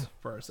of tickets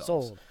for ourselves.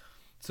 Sold.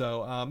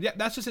 So yeah,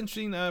 that's just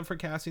interesting for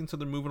casting. So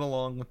they're moving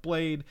along with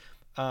Blade.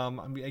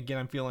 I'm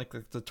feeling like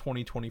it's a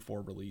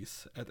 2024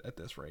 release at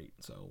this rate.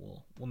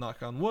 So we'll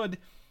knock on wood.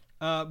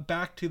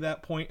 Back to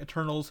that point,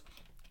 Eternals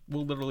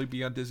will literally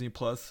be on Disney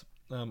Plus.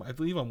 I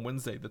believe on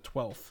Wednesday the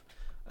 12th,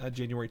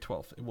 January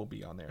 12th, it will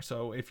be on there.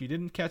 So if you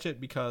didn't catch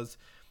it because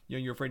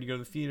you're afraid to go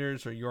to the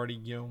theaters, or you already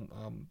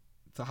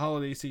it's a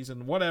holiday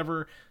season,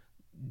 whatever,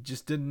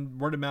 just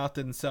word of mouth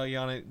didn't sell you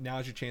on it,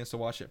 now's your chance to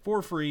watch it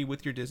for free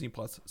with your Disney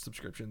Plus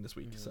subscription this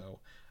week. So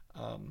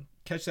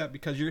catch that,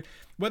 because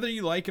whether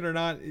you like it or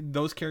not,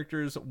 those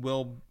characters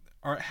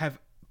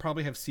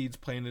probably have seeds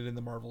planted in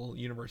the Marvel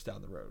universe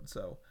down the road.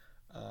 So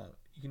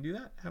you can do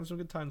that, have some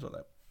good times with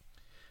it.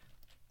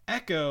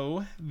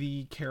 Echo,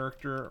 the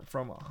character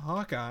from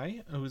Hawkeye,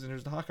 who's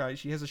interested in Hawkeye,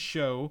 she has a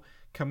show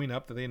coming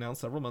up that they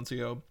announced several months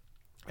ago.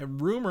 And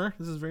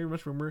this is very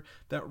much rumor,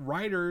 that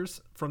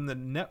writers from the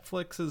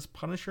Netflix's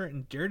Punisher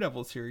and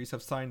Daredevil series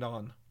have signed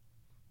on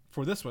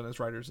for this one as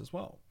writers as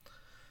well.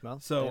 Well,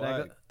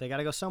 so they got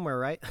to go somewhere,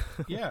 right?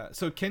 Yeah.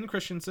 So Ken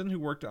Christensen, who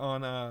worked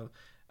on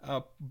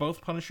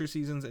both Punisher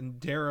seasons, and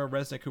Dara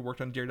Resnick, who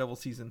worked on Daredevil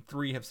season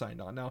 3, have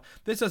signed on. Now,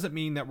 this doesn't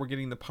mean that we're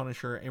getting the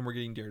Punisher and we're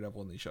getting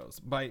Daredevil in these shows.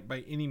 By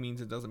any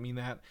means, it doesn't mean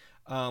that.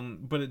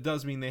 But it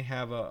does mean they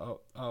have a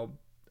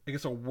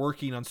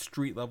working on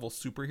street level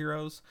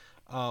superheroes.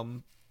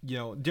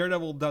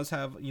 Daredevil does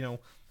have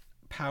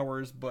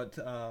powers, but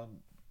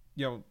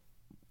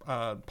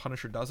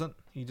Punisher doesn't.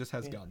 He just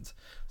has guns.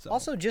 So.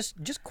 Also,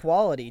 just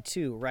quality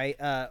too, right?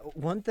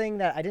 One thing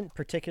that I didn't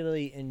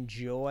particularly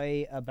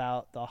enjoy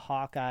about the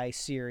Hawkeye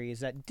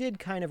series that did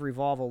kind of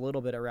revolve a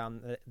little bit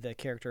around the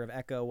character of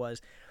Echo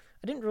was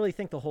I didn't really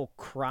think the whole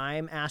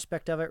crime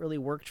aspect of it really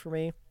worked for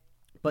me.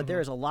 But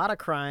there's a lot of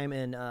crime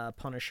in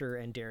Punisher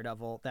and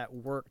Daredevil that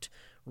worked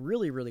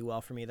really, really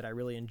well for me, that I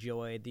really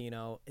enjoyed.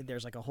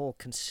 There's like a whole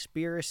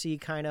conspiracy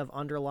kind of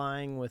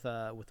underlying with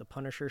the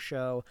Punisher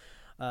show.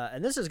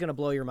 And this is going to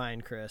blow your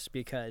mind, Chris,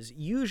 because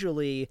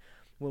usually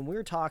when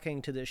we're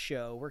talking to this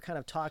show, we're kind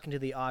of talking to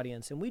the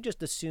audience, and we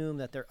just assume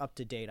that they're up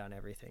to date on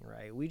everything,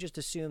 right? We just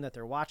assume that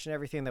they're watching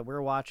everything that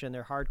we're watching.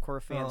 They're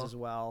hardcore fans as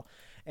well.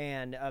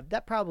 And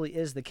that probably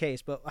is the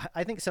case. But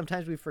I think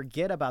sometimes we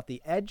forget about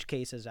the edge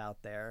cases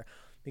out there,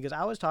 because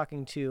I was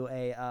talking to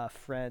a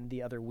friend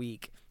the other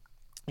week,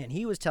 and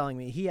he was telling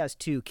me he has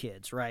 2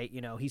 kids, right?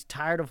 He's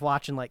tired of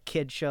watching like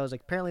kid shows.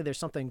 Like apparently there's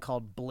something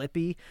called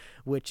Blippi,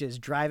 which is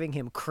driving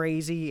him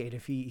crazy. And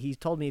if he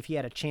told me if he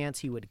had a chance,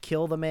 he would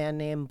kill the man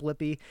named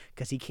Blippi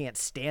because he can't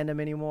stand him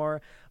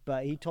anymore.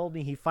 But he told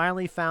me he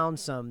finally found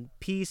some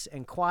peace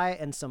and quiet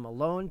and some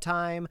alone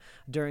time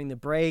during the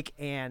break.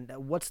 And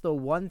what's the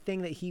one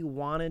thing that he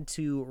wanted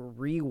to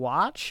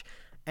rewatch?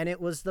 And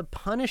it was the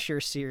Punisher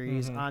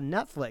series on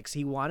Netflix.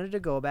 He wanted to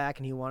go back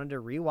and he wanted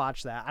to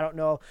rewatch that. I don't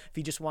know if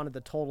he just wanted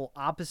the total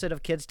opposite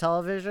of kids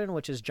television,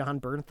 which is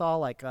John Bernthal,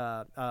 like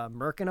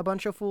murking a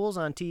bunch of fools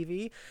on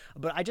TV.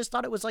 But I just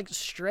thought it was like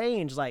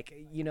strange. Like,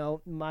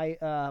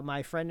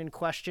 my friend in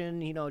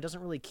question,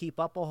 doesn't really keep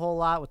up a whole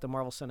lot with the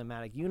Marvel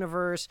Cinematic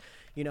Universe.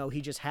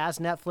 He just has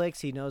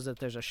Netflix. He knows that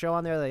there's a show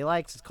on there that he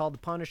likes. It's called The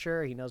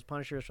Punisher. He knows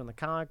Punishers from the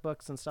comic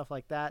books and stuff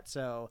like that.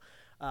 So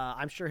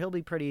I'm sure he'll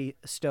be pretty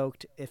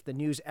stoked if the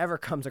news ever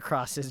comes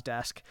across his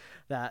desk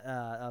that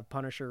a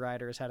Punisher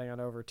writer is heading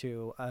on over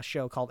to a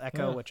show called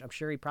Echo, which I'm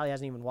sure he probably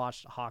hasn't even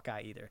watched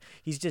Hawkeye either.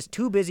 He's just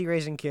too busy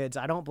raising kids.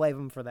 I don't blame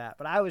him for that.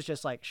 But I was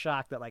just like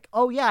shocked that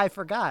oh yeah, I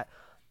forgot.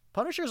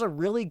 Punisher's a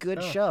really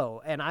good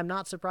show, and I'm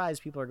not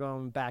surprised people are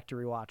going back to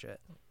rewatch it.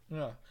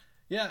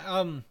 Yeah.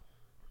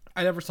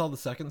 I never saw the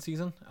second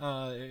season.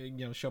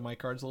 Show my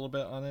cards a little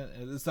bit on it.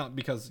 It's not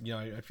because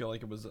I feel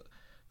like it was.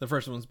 The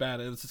first one was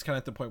bad. It was just kind of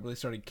at the point where they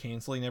started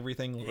canceling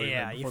everything.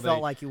 Yeah, you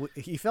felt like you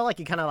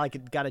kind of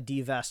like got to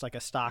divest like a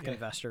stock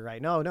investor,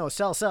 right? No,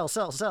 sell.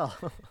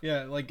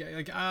 Yeah,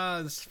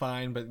 this is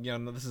fine, but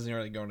this isn't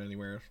really going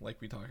anywhere,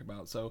 like we talk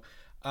about. So,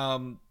 I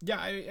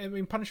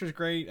mean, Punisher's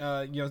great.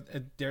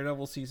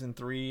 Daredevil season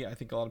 3, I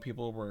think a lot of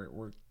people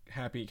were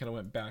happy. It kind of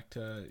went back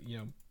to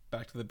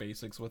the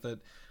basics with it.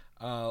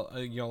 A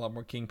lot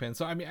more Kingpin.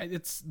 So I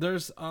mean,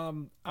 there's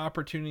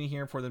opportunity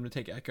here for them to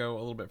take Echo a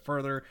little bit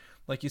further.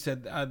 Like you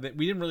said,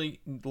 we didn't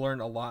really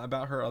learn a lot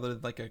about her other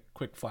than like a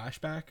quick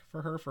flashback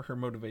for her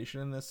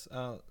motivation in this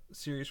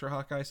series for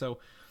Hawkeye. So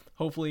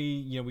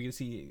hopefully, we can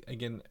see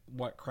again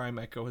what crime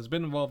Echo has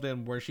been involved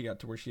in, where she got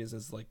to where she is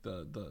as like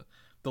the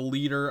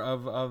leader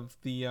of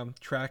the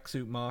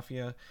tracksuit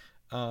mafia,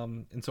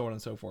 and so on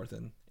and so forth,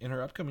 in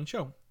her upcoming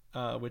show,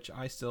 which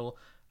I still.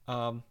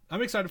 I'm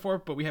excited for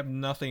it, but we have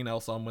nothing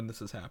else on when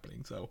this is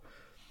happening, so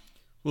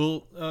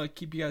we'll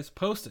keep you guys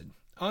posted.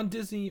 On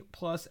Disney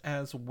Plus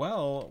as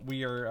well,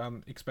 we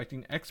are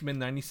expecting X-Men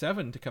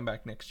 97 to come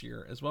back next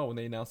year as well. When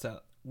they announced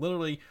that,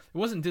 literally, it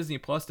wasn't Disney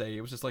Plus Day.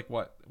 It was just like,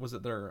 what was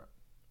it?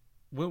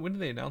 When did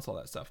they announce all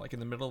that stuff? Like in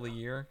the middle of the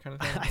year, kind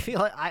of thing. I feel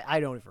like I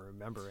don't even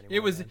remember anymore.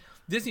 It was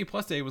Disney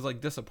Plus Day was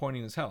like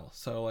disappointing as hell.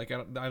 So like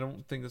I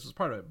don't think this was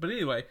part of it. But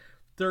anyway,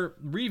 they're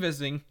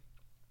revisiting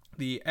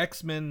the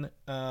X-Men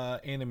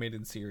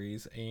animated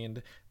series,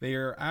 and they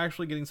are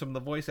actually getting some of the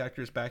voice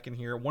actors back in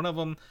here. One of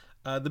them,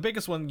 the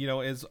biggest one,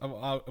 is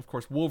of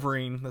course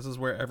Wolverine. This is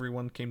where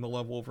everyone came to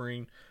love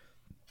Wolverine.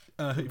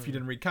 If you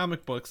didn't read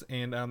comic books,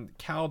 and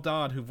Cal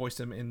Dodd, who voiced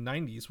him in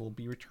 '90s, will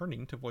be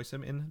returning to voice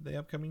him in the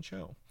upcoming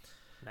show.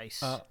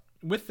 Nice.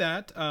 With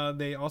that,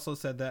 they also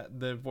said that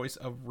the voice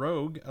of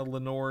Rogue,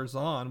 Lenore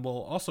Zahn,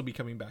 will also be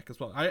coming back as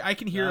well. I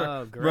can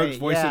hear Rogue's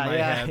voice in my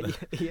head.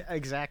 Yeah,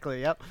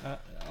 exactly. Yep.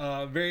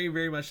 Very,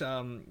 very much,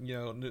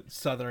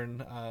 Southern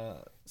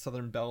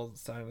Belle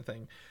kind of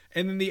thing.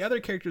 And then the other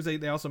characters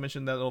they also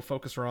mentioned that the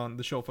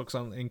show will focus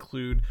on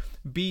include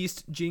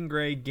Beast, Jean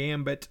Grey,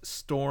 Gambit,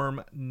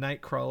 Storm,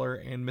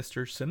 Nightcrawler, and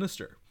Mr.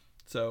 Sinister.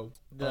 So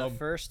the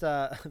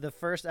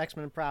first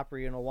X-Men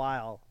property in a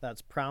while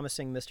that's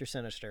promising Mr.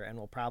 Sinister, and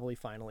we'll probably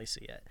finally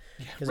see it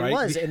because it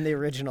was in the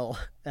original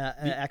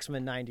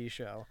X-Men '90s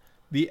show.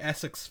 The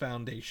Essex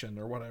Foundation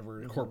or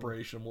whatever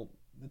corporation will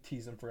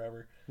tease him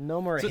forever.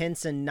 No more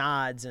hints and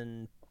nods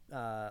and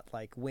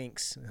like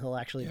winks. He'll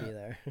actually be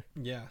there.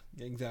 Yeah,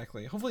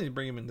 exactly. Hopefully they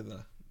bring him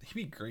into he'd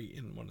be great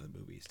in one of the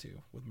movies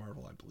too with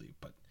Marvel, I believe.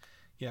 But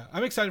yeah,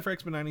 I'm excited for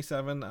X-Men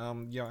 '97.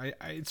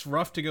 It's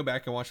rough to go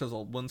back and watch those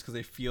old ones because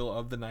they feel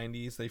of the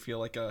 '90s. They feel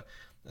like a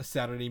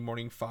Saturday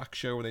morning Fox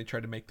show where they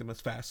try to make them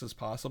as fast as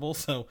possible.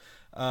 So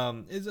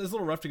it's a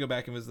little rough to go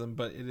back and visit them,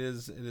 but it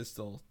is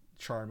still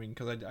charming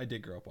because I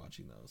did grow up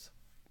watching those.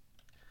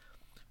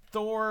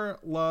 Thor,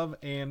 Love,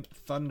 and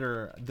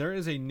Thunder. There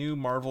is a new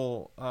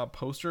Marvel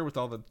poster with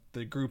all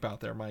the group out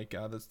there, Mike.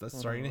 That's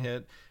starting to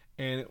hit.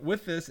 And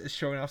with this, is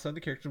showing off some of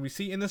the characters. We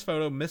see in this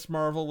photo Miss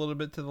Marvel a little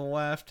bit to the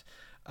left.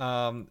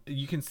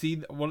 You can see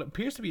what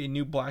appears to be a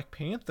new Black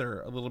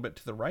Panther a little bit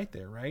to the right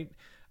there, right?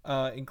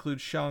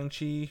 Includes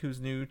Shang-Chi,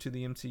 who's new to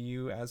the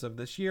MCU as of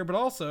this year. But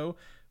also,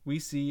 we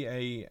see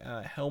a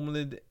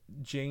helmeted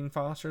Jane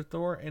Foster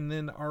Thor, and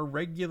then our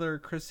regular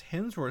Chris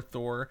Hemsworth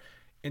Thor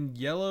in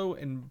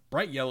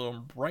bright yellow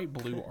and bright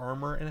blue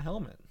armor and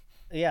helmet.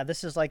 Yeah,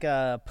 this is like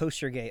a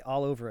poster gate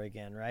all over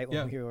again, right?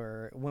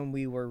 When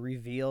we were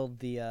revealed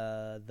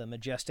the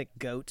majestic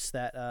goats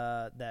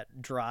that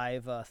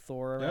drive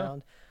Thor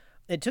around.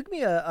 It took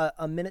me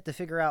a minute to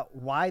figure out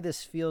why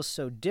this feels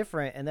so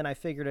different, and then I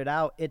figured it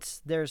out.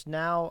 There's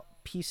now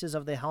pieces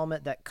of the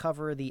helmet that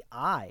cover the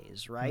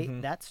eyes, right?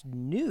 Mm-hmm. That's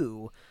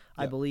new,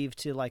 I believe,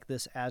 to like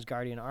this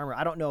Asgardian armor.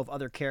 I don't know if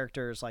other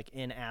characters like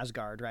in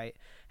Asgard, right,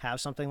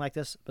 have something like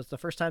this, but it's the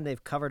first time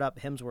they've covered up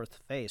Hemsworth's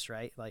face,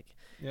 right? Like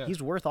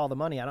he's worth all the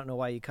money. I don't know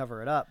why you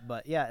cover it up,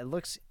 but yeah, it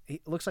looks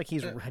like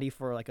he's ready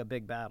for like a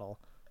big battle.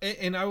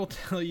 And I will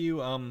tell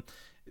you,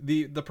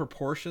 the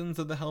proportions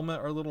of the helmet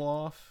are a little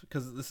off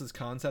because this is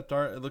concept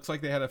art. It looks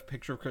like they had a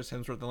picture of Chris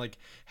Hemsworth and like,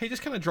 hey,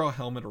 just kind of draw a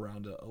helmet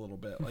around it a little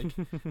bit. Like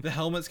the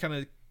helmet's kind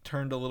of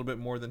turned a little bit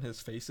more than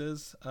his face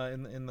is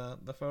in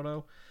the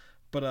photo.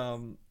 But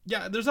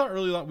there's not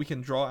really a lot we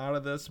can draw out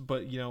of this.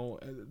 But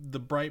the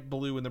bright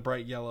blue and the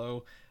bright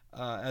yellow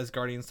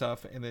Asgardian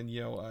stuff, and then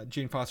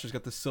Jane Foster's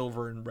got the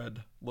silver and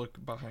red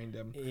look behind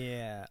him.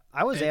 Yeah,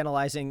 I was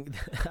analyzing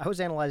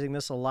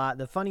this a lot.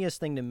 The funniest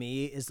thing to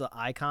me is the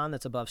icon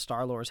that's above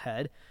Star-Lord's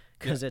head,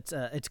 because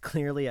it's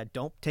clearly a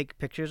don't take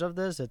pictures of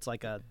this. It's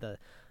like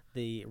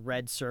the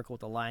red circle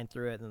with a line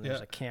through it, and there's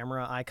a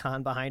camera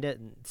icon behind it,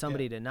 and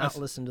somebody did not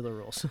listen to the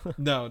rules.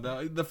 No.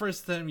 The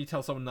first time you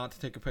tell someone not to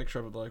take a picture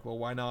of it, they're like, well,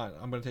 why not?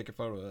 I'm going to take a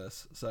photo of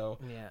this. So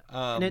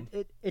and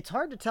it's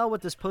hard to tell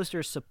what this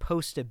poster is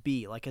supposed to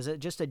be. Like, is it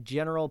just a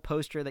general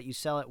poster that you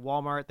sell at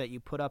Walmart that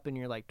you put up in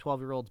your like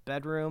 12-year-old's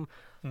bedroom?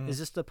 Mm-hmm. Is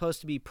this supposed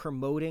to be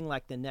promoting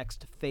like the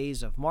next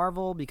phase of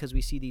Marvel because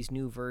we see these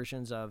new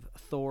versions of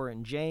Thor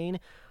and Jane?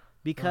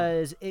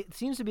 Because it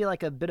seems to be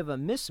like a bit of a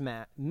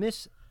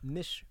mishmash,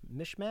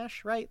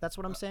 right? That's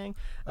what I'm saying.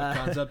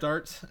 Concept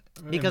art.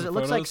 Because it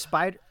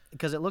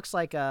looks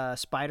like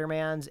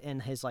Spider-Man's in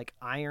his like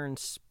iron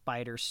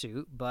spider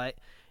suit, but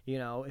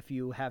if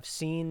you have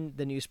seen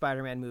the new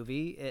Spider-Man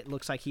movie, it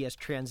looks like he has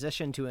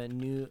transitioned to a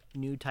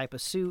new type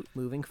of suit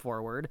moving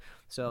forward.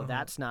 So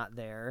that's not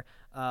there.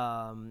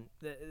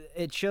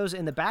 It shows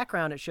in the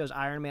background. It shows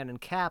Iron Man and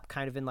Cap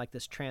kind of in like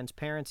this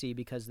transparency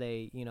because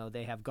they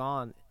have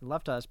gone and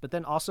left us. But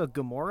then also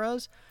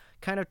Gamora's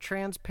kind of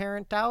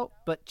transparent out,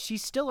 but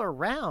she's still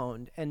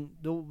around. And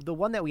the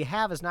one that we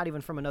have is not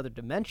even from another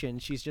dimension.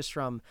 She's just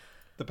from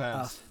the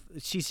past.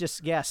 She's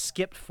just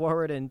skipped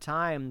forward in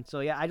time. So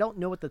I don't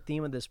know what the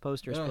theme of this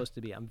poster is supposed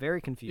to be. I'm very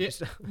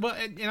confused. Well,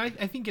 and I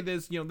think it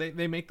is.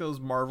 They make those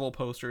Marvel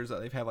posters that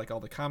they've had like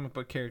all the comic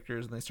book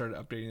characters, and they started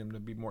updating them to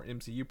be more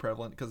MCU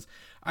prevalent. Because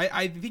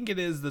I think it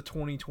is the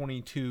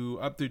 2022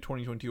 up through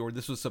 2022, or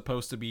this was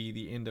supposed to be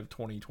the end of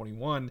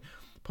 2021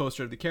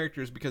 poster of the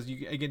characters, because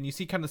you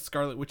see kind of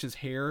Scarlet Witch's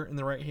hair in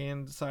the right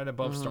hand side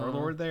above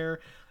Star-Lord there.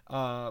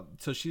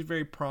 So she's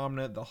very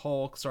prominent. The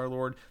Hulk,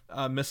 Star-Lord,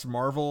 Miss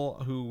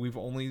Marvel, who we've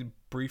only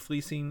briefly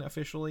seen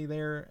officially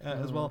there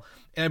as well.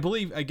 And I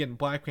believe, again,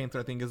 Black Panther,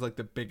 I think, is like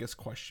the biggest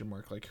question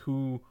mark, like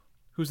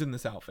who's in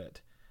this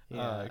outfit,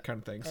 kind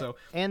of thing. So,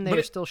 and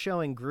they're still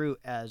showing Groot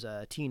as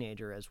a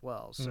teenager as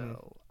well.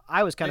 So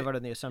I was kind of under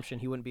the assumption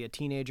he wouldn't be a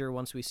teenager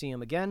once we see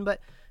him again,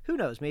 but who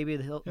knows? Maybe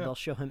they'll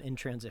show him in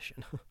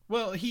transition.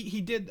 Well, he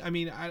did. I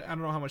mean, I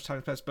don't know how much time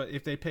has passed, but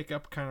if they pick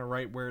up kind of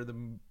right where the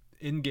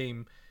in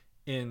game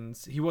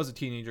ends, he was a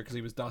teenager because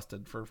he was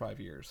dusted for 5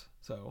 years.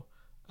 So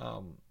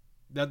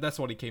that's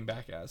what he came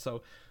back as.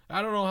 So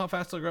I don't know how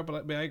fast they'll grow up,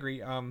 but I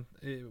agree.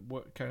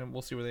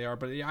 We'll see where they are.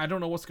 But I don't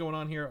know what's going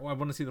on here. I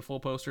want to see the full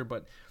poster,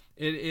 but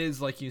it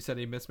is, like you said,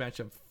 a mismatch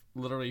of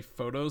literally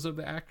photos of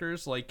the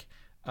actors, like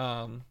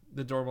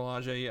the Dora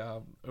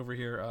Milaje over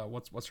here.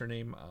 What's her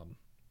name?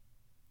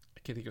 I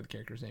can't think of the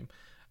character's name.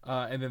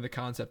 And then the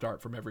concept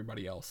art from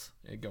everybody else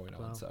going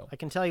on. So I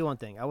can tell you one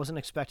thing: I wasn't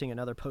expecting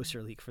another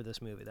poster leak for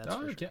this movie. That's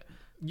for sure.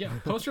 Yeah.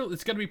 Poster.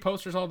 It's gonna be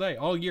posters all day,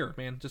 all year,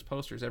 man. Just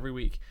posters every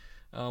week.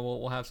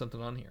 We'll have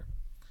something on here.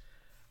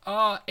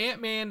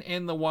 Ant-Man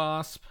and the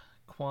Wasp: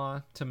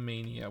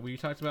 Quantumania. We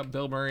talked about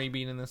Bill Murray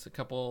being in this a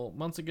couple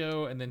months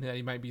ago, and then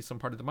he might be some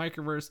part of the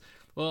Microverse.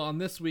 Well, on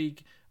this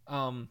week,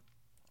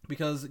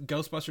 because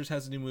Ghostbusters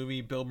has a new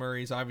movie, Bill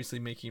Murray's obviously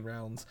making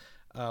rounds.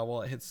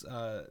 It hits,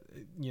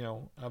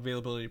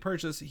 availability to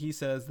purchase. He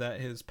says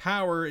that his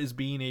power is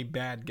being a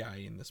bad guy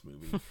in this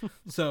movie.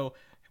 So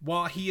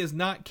while he is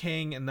not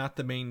Kang and not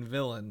the main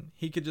villain,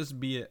 he could just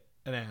be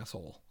an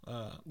asshole.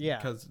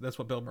 Because that's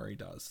what Bill Murray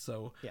does.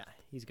 So yeah,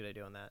 he's good at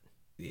doing that.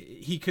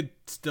 He could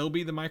still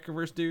be the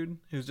Microverse dude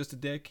who's just a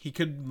dick. He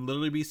could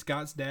literally be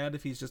Scott's dad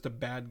if he's just a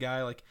bad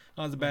guy, like,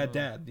 oh, he's a bad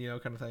dad,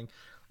 kind of thing.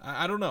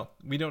 I don't know.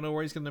 We don't know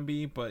where he's going to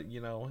be, but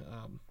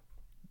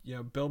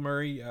Bill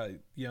Murray,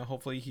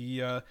 hopefully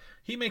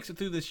he makes it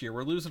through this year.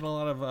 We're losing a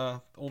lot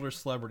of older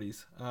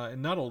celebrities,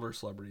 and not older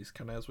celebrities,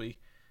 kind of as we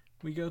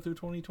go through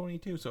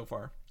 2022 so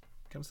far.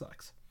 Kind of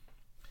sucks.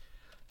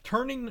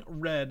 Turning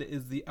Red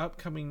is the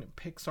upcoming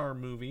Pixar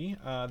movie,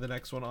 the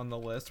next one on the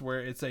list,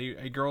 where it's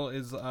a girl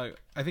is, I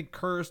think,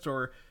 cursed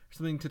or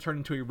something to turn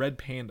into a red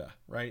panda,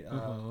 right?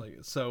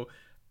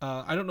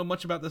 I don't know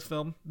much about this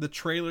film. The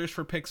trailers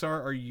for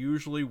Pixar are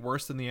usually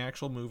worse than the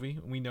actual movie.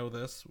 We know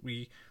this.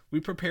 We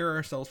prepare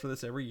ourselves for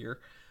this every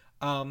year.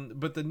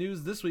 But the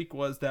news this week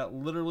was that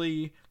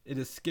literally it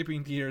is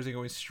skipping theaters and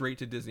going straight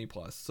to Disney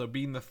Plus. So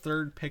being the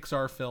third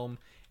Pixar film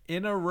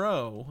in a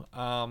row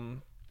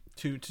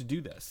to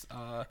do this.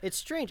 It's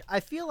strange. I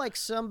feel like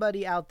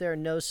somebody out there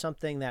knows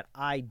something that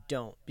I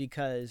don't,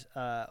 because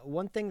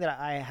one thing that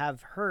I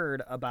have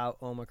heard about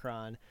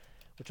Omicron,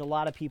 which a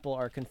lot of people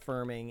are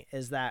confirming,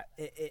 is that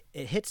it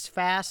hits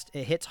fast,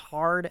 it hits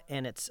hard,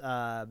 and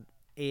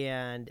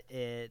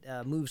it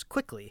moves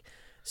quickly.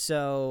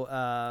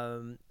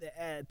 So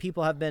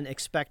people have been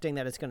expecting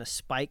that it's going to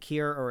spike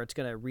here, or it's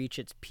going to reach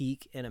its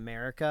peak in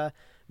America,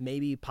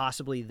 maybe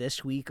possibly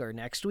this week or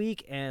next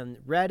week. And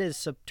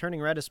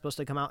Turning Red is supposed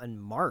to come out in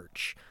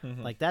March.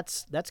 Mm-hmm. Like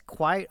that's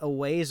quite a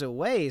ways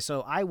away.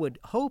 So I would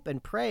hope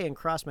and pray and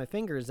cross my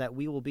fingers that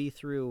we will be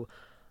through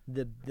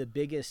the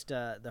biggest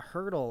the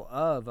hurdle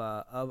of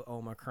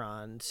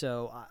Omicron.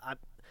 So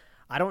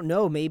I don't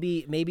know.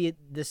 Maybe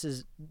this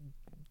is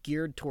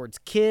geared towards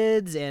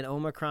kids, and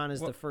Omicron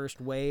is the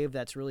first wave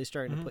that's really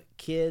starting to put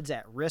kids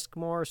at risk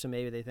more. So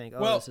maybe they think,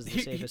 this is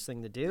the safest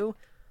thing to do.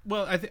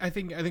 Well, I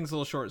think it's a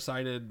little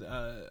short-sighted,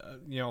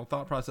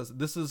 thought process.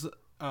 This is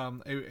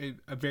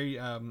a very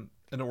an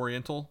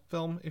Oriental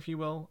film, if you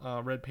will.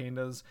 Red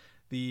Pandas.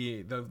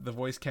 The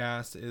voice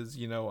cast is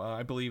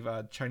I believe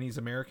Chinese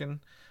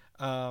American.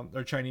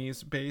 Or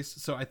Chinese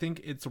based, so I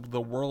think it's the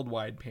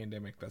worldwide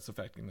pandemic that's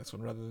affecting this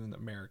one rather than the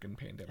American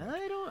pandemic.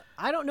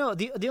 I don't know.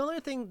 The only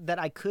thing that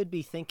I could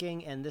be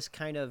thinking, and this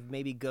kind of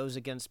maybe goes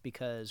against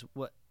because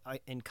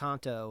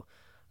Encanto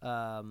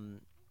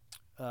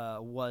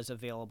was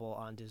available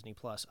on Disney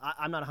Plus.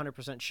 I'm not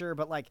 100% sure,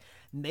 but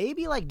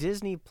maybe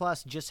Disney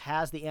Plus just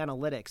has the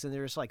analytics, and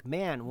they're just like,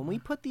 man, when we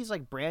put these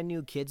brand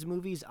new kids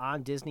movies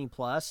on Disney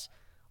Plus,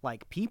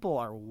 people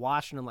are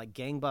watching them like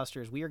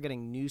gangbusters. We are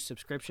getting new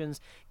subscriptions.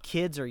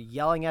 Kids are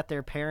yelling at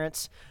their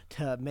parents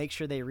to make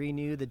sure they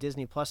renew the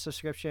Disney Plus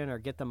subscription or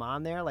get them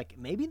on there.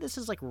 Maybe this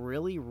is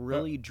really,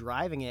 really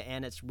driving it,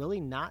 and it's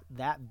really not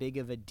that big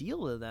of a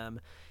deal to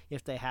them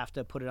if they have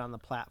to put it on the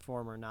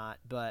platform or not.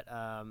 But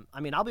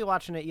I'll be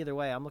watching it either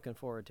way. I'm looking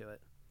forward to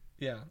it.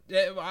 Yeah.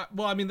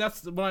 Well,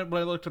 that's when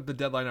I looked up the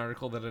Deadline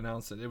article that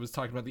announced it. It was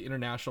talking about the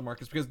international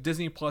markets because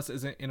Disney Plus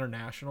isn't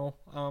international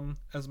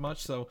as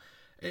much. So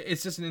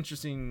it's just an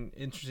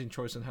interesting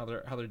choice in how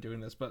they're doing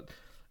this. But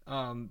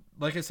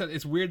like I said,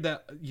 it's weird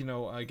that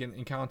again,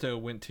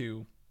 Encanto went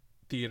to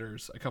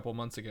theaters a couple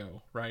months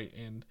ago, right?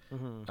 And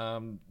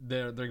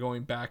they're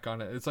going back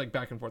on it. It's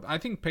back and forth. I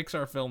think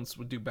Pixar films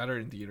would do better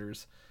in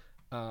theaters,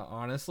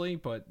 honestly,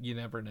 but you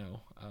never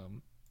know.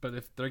 But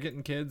if they're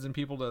getting kids and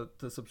people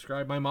to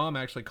subscribe, my mom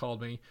actually called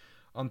me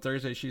on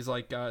Thursday. She's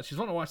like, she's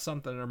wanting to watch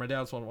something, or my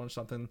dad's wanting to watch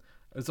something.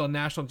 It's on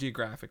National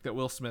Geographic, that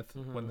Will Smith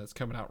one that's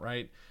coming out,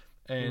 right?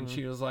 And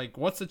she was like,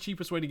 what's the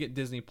cheapest way to get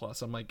Disney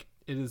Plus? I'm like,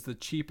 it is the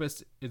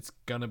cheapest it's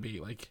gonna be.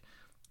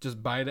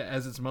 Just buy it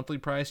as its monthly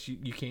price.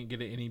 You can't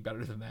get it any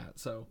better than that.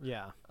 So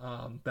yeah,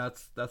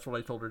 that's what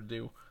I told her to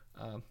do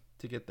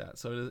to get that.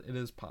 So it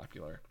is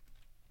popular.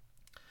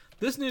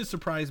 this news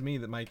surprised me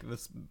that Mike.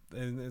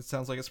 And it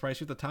sounds like it surprised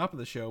you at the top of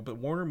the show, but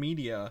Warner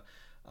Media,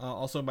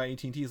 also by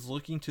AT&T, is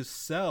looking to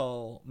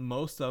sell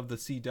most of the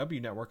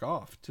CW network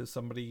off to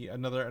somebody,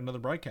 another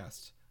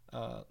broadcast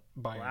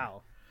buyer.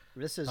 Wow.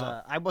 This is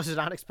I was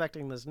not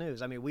expecting this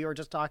news. I mean, we were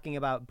just talking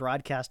about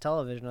broadcast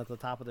television at the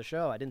top of the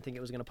show. I didn't think it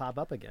was going to pop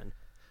up again.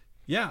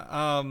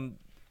 Yeah.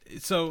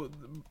 So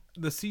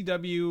the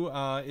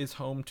CW is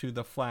home to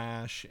The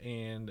Flash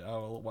and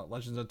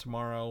Legends of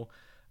Tomorrow.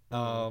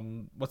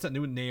 What's that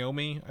new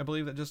Naomi, I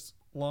believe, that just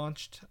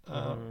launched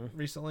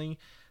recently.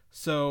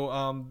 So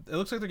it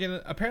looks like they're getting,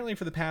 apparently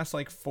for the past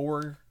like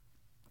 4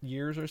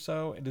 years or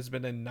so, it has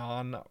been a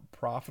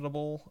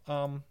non-profitable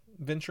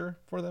venture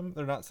for them.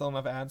 They're not selling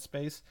enough ad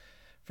space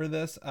for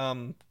this.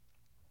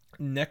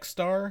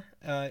 Nexstar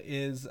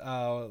is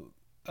a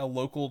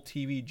local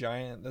TV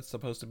giant that's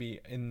supposed to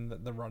be in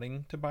the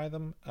running to buy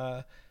them.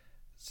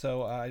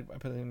 So I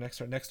put in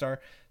Nexstar.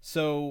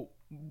 So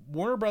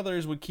Warner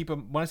Brothers would keep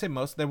when I say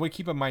most, they would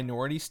keep a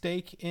minority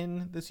stake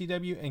in the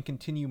CW and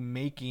continue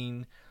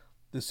making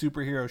the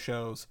superhero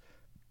shows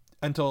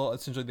until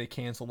essentially they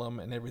cancel them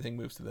and everything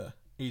moves to the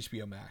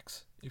HBO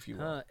Max, if you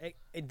will.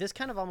 This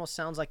kind of almost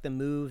sounds like the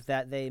move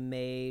that they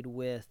made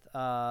with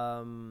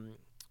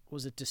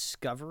was it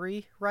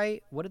Discovery,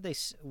 right? What did they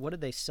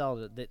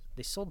sell?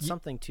 They sold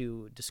something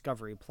to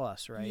Discovery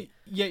Plus, right?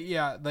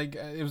 Yeah. Like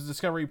it was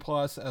Discovery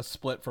Plus, a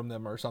split from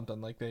them or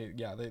something. Like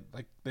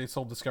they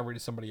sold Discovery to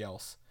somebody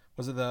else.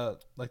 Was it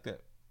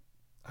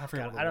I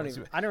forget. I don't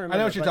remember. I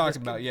know what you're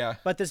talking about. Yeah.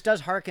 But this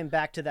does harken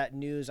back to that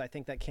news. I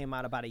think that came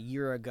out about a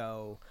year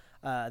ago.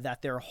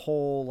 That their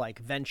whole like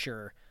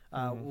venture.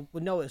 No,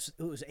 it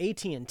was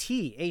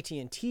AT&T.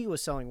 AT&T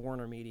was selling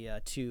Warner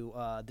Media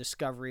to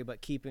Discovery,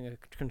 but keeping a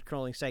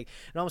controlling stake.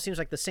 It almost seems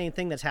like the same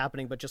thing that's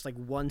happening, but just like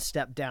one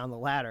step down the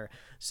ladder.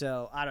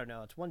 So I don't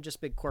know. It's one just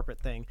big corporate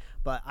thing.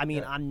 But I mean,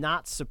 yeah. I'm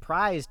not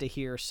surprised to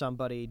hear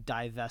somebody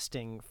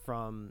divesting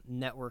from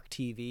network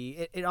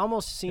TV. It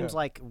almost seems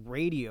like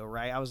radio,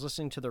 right? I was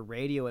listening to the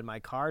radio in my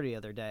car the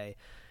other day.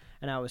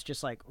 And I was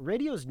just like,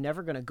 radio's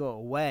never going to go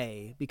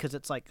away because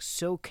it's like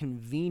so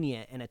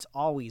convenient and it's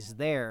always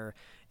there.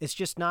 It's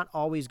just not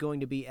always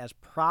going to be as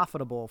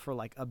profitable for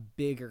like a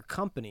bigger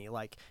company.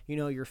 Like,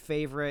 your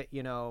favorite,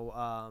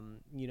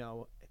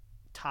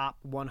 top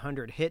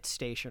 100 hit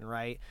station,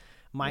 right?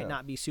 Might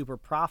not be super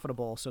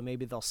profitable. So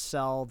maybe they'll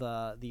sell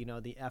the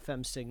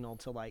FM signal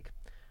to like,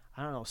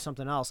 I don't know,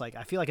 something else. Like,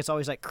 I feel like it's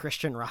always like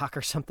Christian rock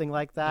or something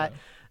like that. Yeah.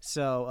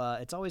 So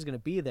it's always going to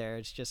be there.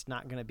 It's just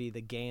not going to be the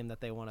game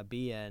that they want to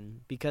be in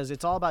because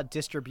it's all about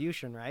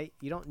distribution, right?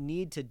 You don't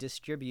need to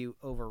distribute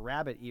over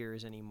rabbit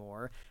ears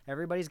anymore.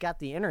 Everybody's got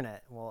the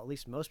internet. Well, at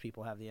least most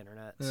people have the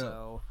internet. Yeah.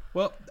 So,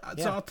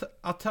 so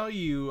I'll tell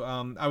you,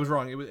 I was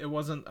wrong. It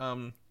wasn't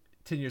 10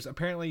 years.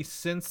 Apparently,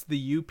 since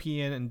the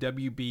UPN and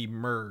WB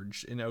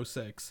merged in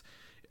 2006,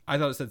 I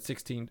thought it said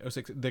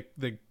 06.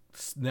 The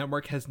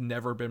network has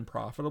never been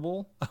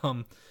profitable,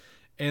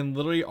 and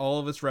literally all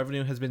of its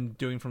revenue has been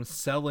doing from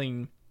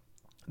selling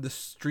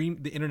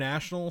the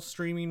international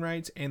streaming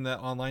rights and the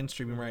online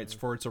streaming rights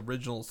for its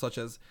originals such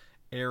as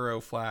Arrow,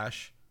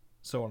 Flash,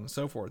 so on and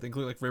so forth,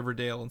 including like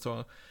Riverdale and so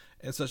on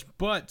and such.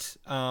 But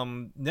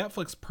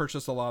Netflix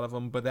purchased a lot of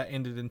them, but that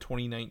ended in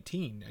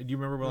 2019. Do you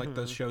remember when like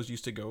those shows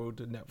used to go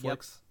to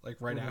Netflix like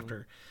right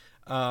after?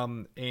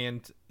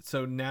 And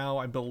so now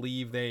I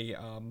believe they're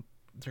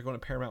going to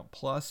Paramount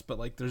Plus, but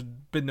like there's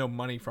been no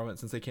money from it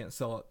since they can't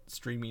sell it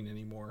streaming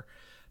anymore.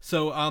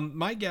 So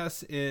my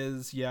guess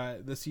is,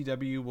 the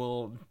CW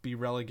will be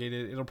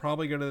relegated. It'll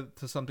probably go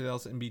to something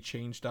else and be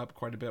changed up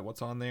quite a bit.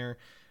 What's on there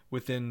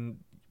within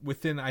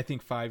I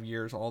think 5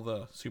 years, all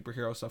the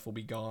superhero stuff will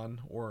be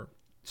gone or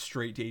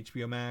straight to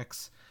HBO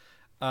Max,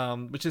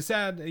 which is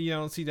sad.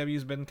 CW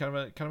has been kind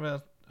of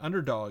a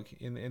underdog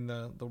in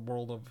the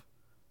world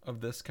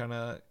of this kind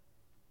of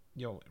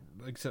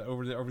like I said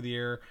over the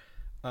air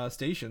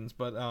stations,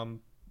 but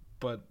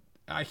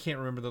I can't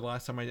remember the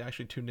last time I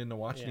actually tuned in to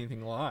watch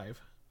anything live.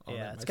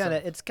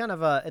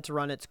 It's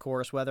run its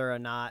course, whether or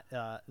not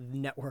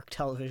network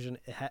television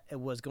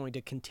was going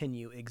to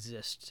continue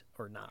exist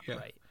or not.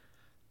 Right.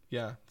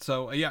 Yeah.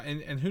 So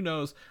and who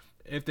knows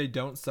if they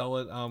don't sell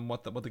it,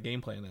 what the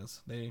game plan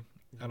is. I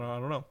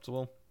don't know.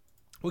 So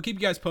we'll keep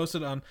you guys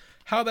posted on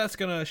how that's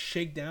gonna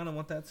shake down and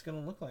what that's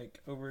gonna look like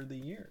over the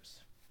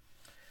years.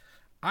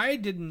 I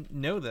didn't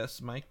know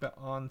this, Mike, but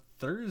on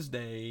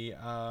Thursday,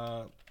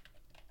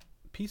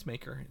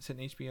 Peacemaker is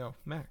hitting HBO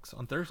Max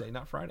on Thursday,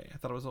 not Friday. I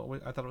thought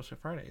it was for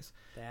Fridays.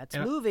 That's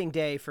moving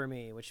day for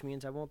me, which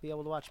means I won't be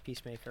able to watch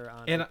Peacemaker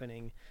on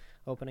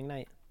opening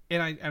night.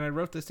 And I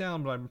wrote this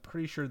down, but I'm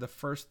pretty sure the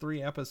first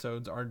 3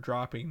 episodes are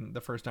dropping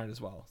the first night as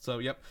well. So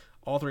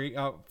all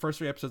first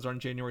 3 episodes are on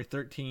January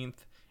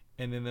 13th.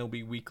 And then they'll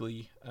be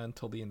weekly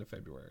until the end of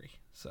February.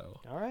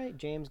 So, all right,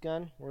 James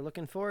Gunn, we're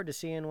looking forward to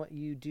seeing what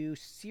you do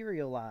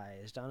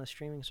serialized on a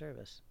streaming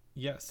service.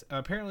 Yes,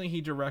 apparently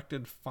he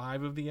directed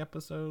 5 of the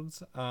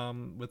episodes,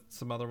 with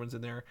some other ones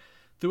in there.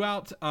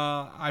 Throughout,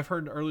 I've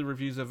heard early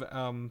reviews of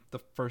the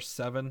first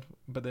 7,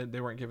 but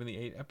they weren't given the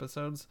 8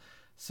 episodes.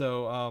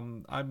 So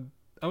I'm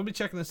gonna be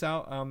checking this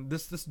out.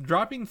 This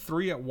dropping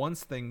 3 at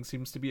once thing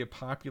seems to be a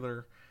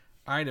popular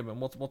item, and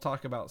we'll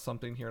talk about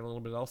something here in a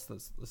little bit else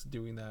that's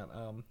doing that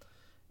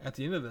at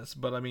the end of this.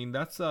 But I mean,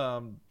 that's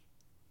we'll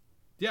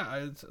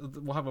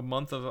have a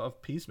month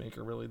of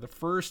Peacemaker, really the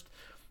first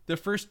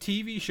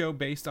TV show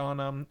based on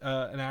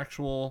an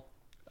actual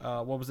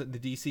what was it, the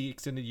DC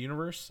Extended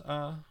Universe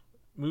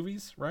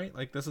movies, right?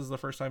 Like this is the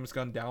first time it's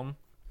gone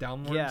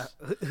downwards. Yeah,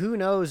 who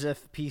knows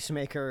if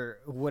Peacemaker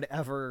would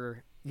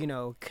ever,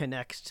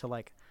 connect to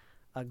like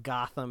a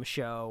Gotham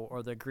show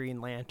or the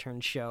Green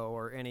Lantern show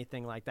or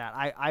anything like that.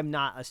 I'm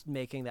not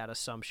making that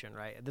assumption,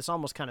 right? This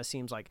almost kind of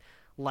seems like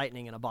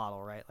lightning in a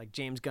bottle, right? Like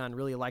James Gunn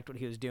really liked what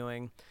he was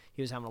doing.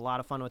 He was having a lot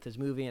of fun with his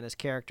movie and his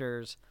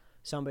characters.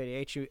 Somebody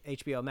at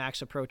HBO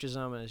Max approaches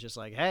him and is just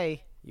like,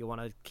 hey, you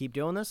want to keep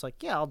doing this? Like,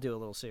 yeah, I'll do a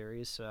little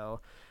series.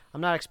 So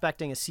I'm not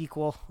expecting a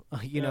sequel,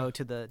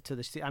 to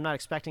the. I'm not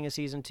expecting a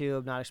season 2.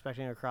 I'm not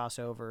expecting a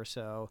crossover.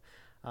 So,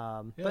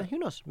 but who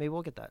knows? Maybe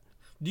we'll get that.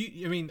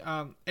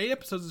 8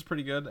 episodes is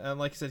pretty good. And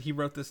like I said, he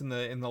wrote this in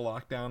the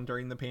lockdown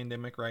during the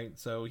pandemic, right?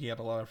 So he had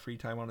a lot of free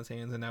time on his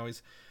hands, and now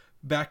he's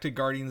back to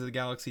Guardians of the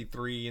Galaxy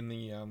 3 in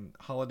the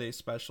holiday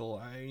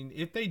special. I mean,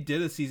 if they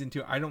did a season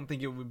 2, I don't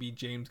think it would be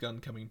James Gunn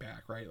coming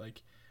back, right?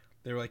 Like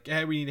they were like,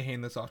 hey, we need to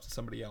hand this off to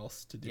somebody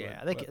else to do it.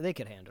 Yeah, they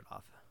could hand it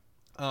off.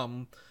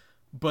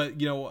 But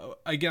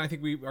again, I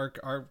think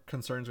our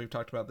concerns, we've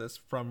talked about this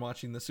from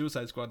watching the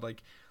Suicide Squad.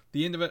 Like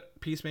the end of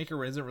it,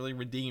 Peacemaker isn't really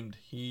redeemed.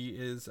 He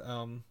is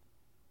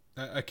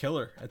a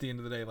killer at the end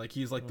of the day. Like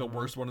he's like the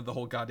worst one of the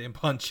whole goddamn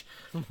bunch,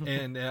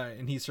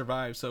 and he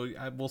survives. So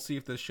we'll see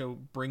if the show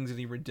brings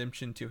any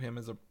redemption to him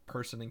as a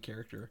person and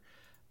character.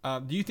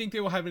 Do you think they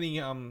will have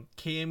any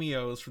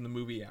cameos from the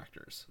movie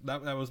actors?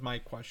 That was my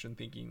question,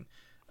 thinking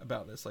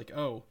about this. Like,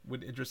 oh,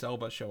 would Idris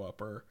Elba show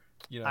up, or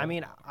I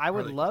mean, I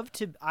would love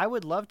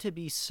to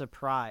be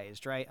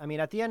surprised, right? I mean,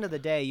 at the end of the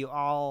day, you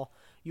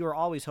are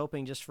always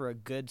hoping just for a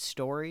good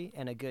story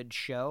and a good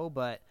show,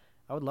 but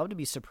I would love to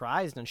be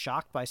surprised and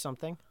shocked by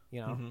something.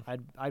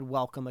 I'd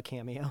welcome a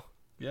cameo.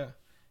 Yeah.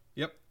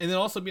 Yep. And then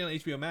also be on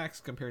HBO Max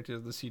compared to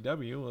the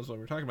CW, is what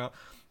we're talking about.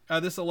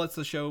 This lets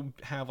the show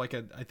have like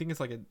I think it's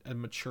like a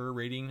mature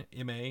rating,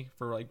 MA,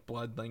 for like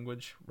blood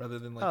language rather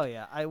than like. Oh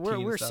yeah,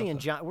 we're seeing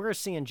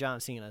John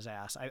Cena's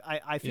ass.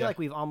 I feel like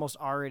we've almost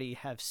already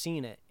have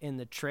seen it in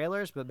the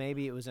trailers, but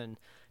maybe it was in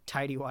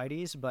tidy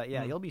whities. But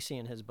yeah, you'll be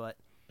seeing his butt.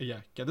 Yeah.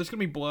 There's gonna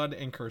be blood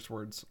and curse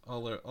words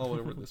all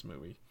over this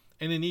movie,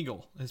 and an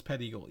eagle, his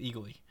pet eagle,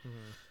 Eagly.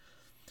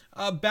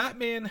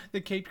 Batman: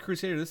 The Caped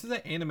Crusader. This is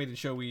an animated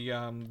show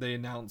they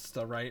announced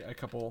right a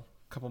couple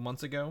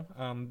months ago,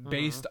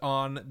 based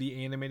on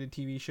the animated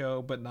TV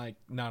show, but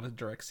not a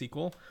direct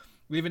sequel.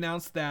 We've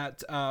announced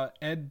that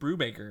Ed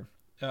Brubaker,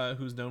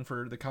 who's known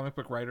for the comic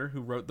book writer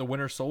who wrote The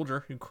Winter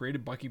Soldier, who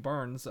created Bucky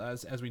Barnes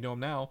as we know him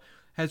now,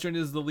 has joined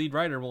as the lead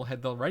writer. Will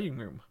head the writing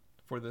room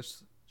for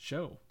this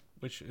show,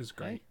 which is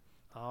great. Okay.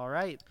 All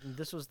right,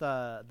 this was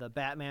the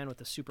Batman with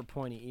the super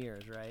pointy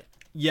ears, right?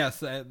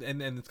 Yes,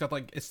 and it's got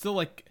like, it's still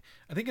like,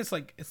 I think it's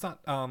like, it's not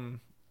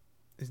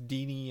it's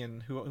Dini,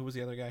 and who was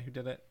the other guy who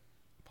did it?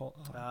 Paul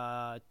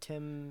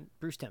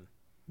Bruce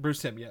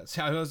Timm. Yes.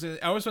 I always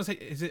want to say,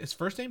 is it his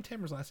first name Tim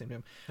or his last name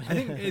Tim? I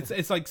think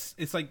it's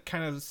like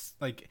kind of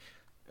like,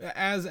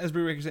 as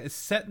Brubaker said, it's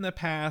set in the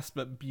past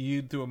but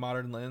viewed through a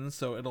modern lens,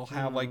 so it'll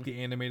have like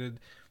the animated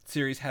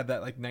series had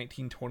that like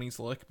 1920s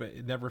look, but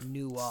it never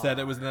said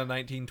it was in the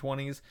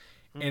 1920s.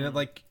 And it,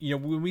 like,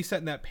 when we sat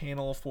in that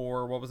panel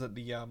for, what was it,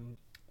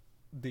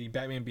 the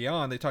Batman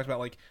Beyond, they talked about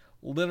like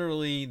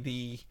literally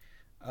the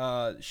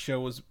show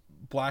was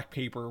black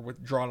paper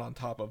with drawn on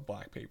top of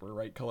black paper,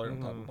 right? Colored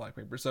on top of black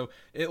paper. So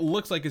it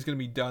looks like it's going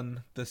to be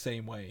done the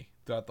same way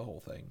throughout the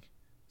whole thing.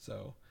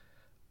 So,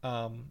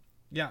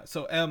 yeah.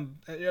 So,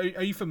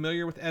 are you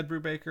familiar with Ed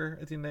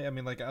Brubaker at the end of the day? I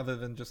mean, like, other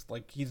than just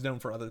like, he's known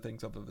for other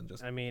things other than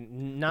just. I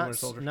mean, not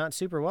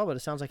super well, but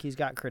it sounds like he's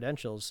got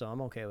credentials, so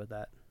I'm okay with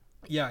that.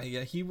 Yeah.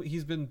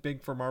 He's been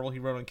big for Marvel. He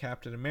wrote on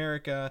Captain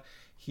America.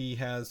 He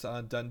has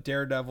done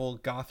Daredevil,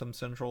 Gotham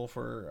Central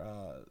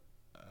for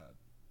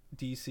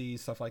DC,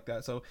 stuff like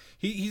that. So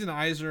he's an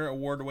Eisner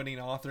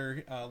Award-winning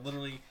author.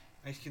 Literally,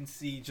 I can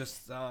see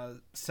just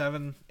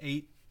 7,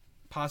 8,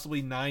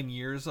 possibly 9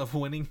 years of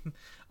winning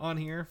on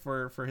here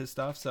for his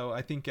stuff. So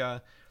I think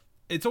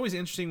it's always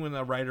interesting when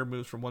a writer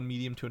moves from one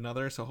medium to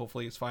another. So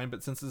hopefully it's fine.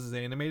 But since this is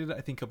animated,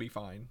 I think he'll be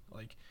fine.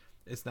 Like,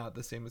 it's not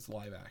the same as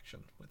live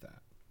action with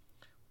that.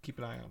 Keep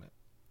an eye on it.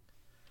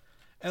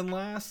 And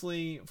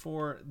lastly,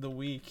 for the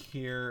week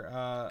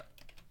here,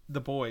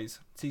 The Boys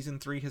season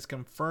 3 has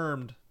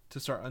confirmed to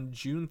start on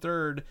June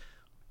 3rd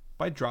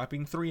by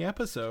dropping 3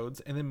 episodes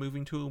and then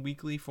moving to a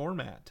weekly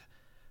format.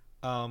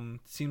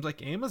 Seems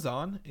like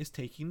Amazon is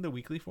taking the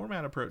weekly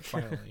format approach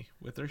finally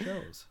with their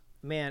shows.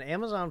 Man,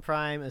 Amazon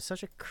Prime is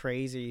such a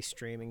crazy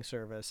streaming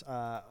service.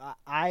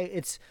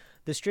 It's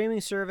the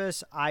streaming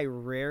service I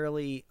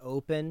rarely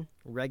open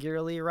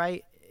regularly,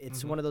 right?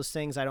 It's one of those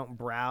things I don't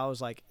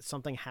browse. Like,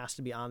 something has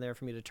to be on there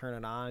for me to turn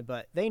it on.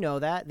 But they know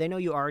that. They know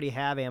you already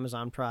have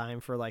Amazon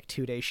Prime for like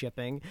 2-day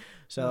shipping.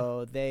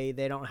 So they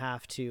don't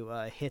have to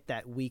hit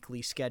that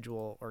weekly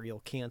schedule or you'll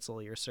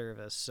cancel your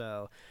service.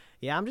 So,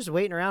 yeah, I'm just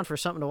waiting around for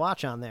something to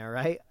watch on there,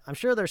 right? I'm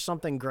sure there's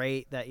something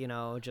great that,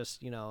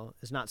 just,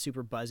 is not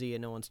super buzzy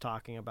and no one's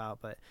talking about.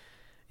 But,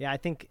 yeah, I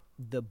think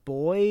The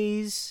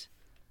Boys...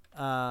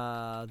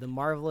 The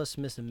Marvelous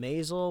Miss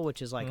Maisel,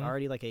 which is like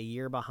already like a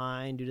year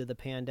behind due to the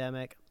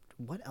pandemic.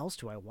 What else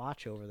do I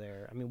watch over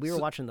there? I mean, we were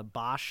watching the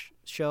Bosch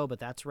show,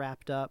 but that's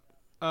wrapped up.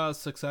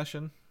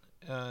 Succession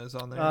is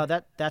on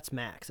there. That's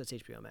Max. That's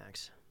HBO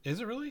Max. Is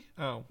it really?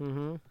 Oh.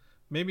 Mm-hmm.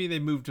 Maybe they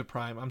moved to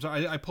Prime. I'm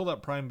sorry. I pulled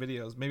up Prime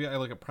Videos. Maybe I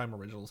look at Prime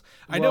Originals.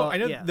 I know.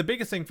 Yeah. The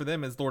biggest thing for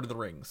them is Lord of the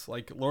Rings.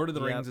 Like, Lord of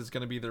the Rings is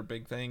going to be their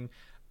big thing.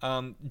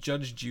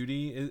 Judge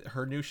Judy,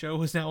 her new show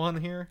was now on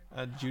here.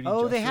 Judy.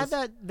 Oh,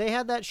 Justice. They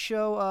had that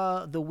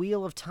show, The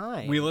Wheel of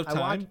Time. Wheel of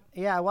Time.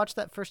 I watched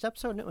that first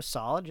episode and it was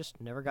solid.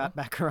 Just never got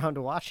back around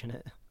to watching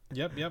it.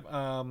 Yep.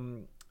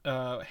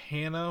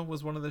 Hannah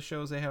was one of the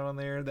shows they had on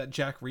there. That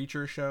Jack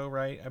Reacher show,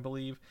 right? I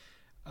believe.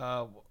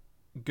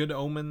 Good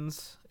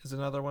Omens is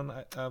another one.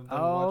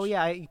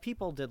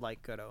 People did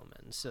like Good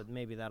Omens, so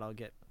maybe that'll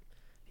get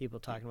people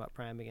talking about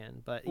Prime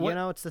again. But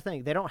it's the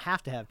thing. They don't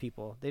have to have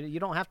people.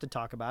 You don't have to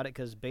talk about it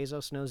because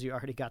Bezos knows you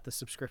already got the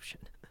subscription.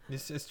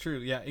 It's true.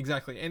 Yeah,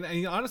 exactly.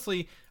 And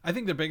honestly, I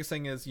think the biggest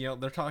thing is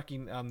they're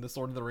talking this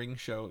Lord of the Rings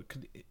show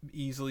could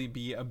easily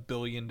be $1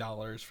 billion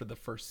for the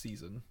first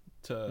season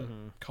to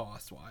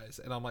cost wise,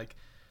 and I'm like,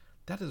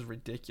 that is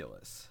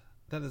ridiculous.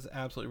 That is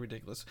absolutely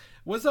ridiculous.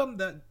 Was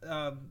the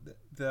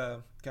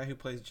guy who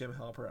plays Jim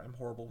Halpert? I'm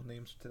horrible with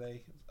names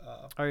today.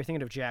 You're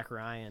thinking of Jack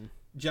Ryan.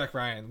 Jack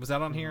Ryan, was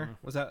that on here?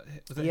 Was that?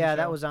 Yeah,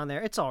 that was on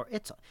there. It's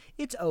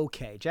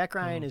okay. Jack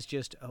Ryan is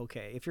just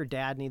okay. If your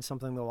dad needs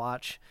something to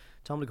watch,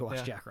 tell him to go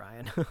watch Jack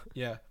Ryan.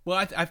 Yeah. Well,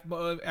 I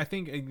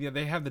think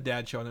they have the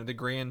dad show on there, the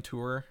Grand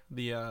Tour.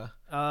 The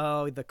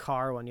the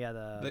car one. Yeah,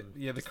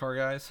 the car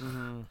guys.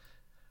 Mm-hmm.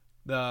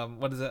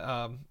 What is it?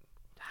 I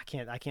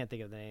can't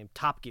think of the name.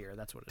 Top Gear,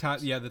 that's what it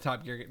is. Yeah, the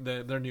Top Gear,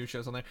 their new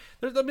shows on there.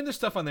 There's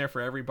stuff on there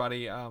for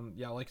everybody.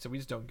 Like I said, we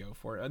just don't go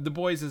for it. The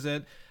Boys is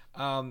it.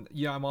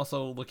 I'm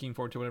also looking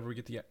forward to whenever we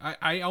get the.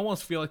 I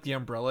almost feel like the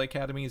Umbrella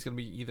Academy is going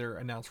to be either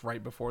announced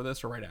right before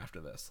this or right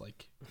after this.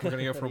 Like, we're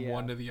going to go from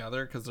one to the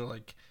other because they're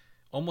like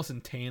almost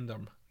in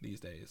tandem these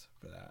days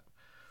for that.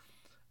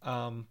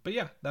 But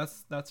yeah,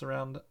 that's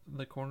around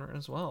the corner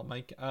as well,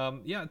 Mike.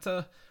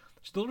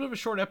 It's just a little bit of a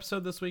short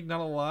episode this week.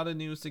 Not a lot of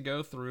news to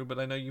go through, but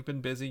I know you've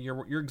been busy.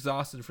 You're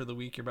exhausted for the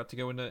week. You're about to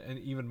go into an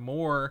even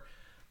more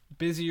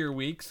busier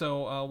week.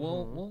 So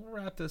we'll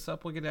wrap this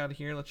up. We'll get out of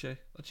here. Let you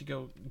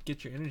go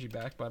get your energy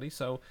back, buddy.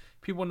 So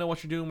people know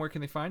what you're doing. Where can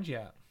they find you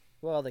at?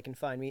 Well, they can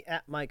find me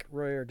at Mike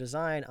Royer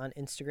Design on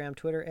Instagram,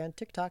 Twitter, and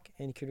TikTok.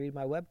 And you can read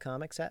my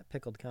webcomics at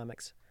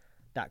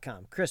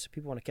pickledcomics.com. Chris, if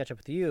people want to catch up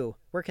with you,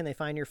 where can they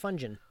find your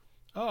Fungin?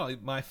 Oh,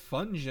 my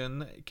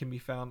Fungin can be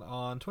found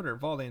on Twitter,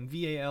 Valdan,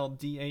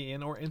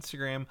 Valdan, or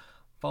Instagram,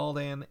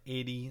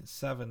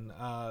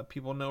 Valdan87.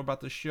 People know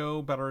about the show,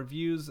 about our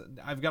reviews.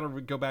 I've got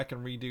to go back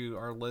and redo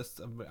our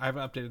list. I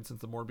haven't updated since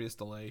the Morbius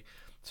delay.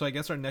 So I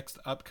guess our next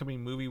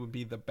upcoming movie would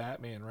be the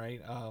Batman, right?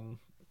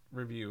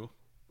 Review.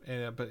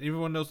 But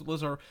everyone knows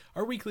those are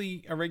our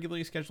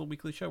regularly scheduled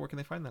weekly show. Where can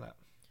they find that at?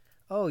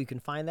 Oh, you can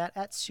find that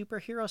at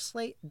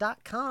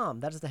superheroslate.com.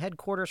 That is the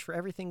headquarters for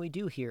everything we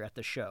do here at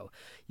the show.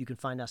 You can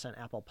find us on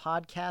Apple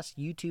Podcasts,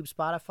 YouTube,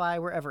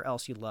 Spotify, wherever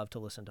else you love to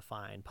listen to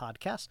fine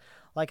podcasts.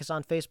 Like us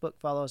on Facebook,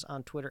 follow us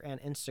on Twitter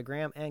and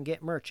Instagram, and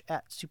get merch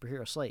at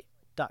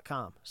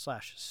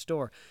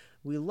superheroslate.com/store.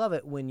 We love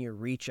it when you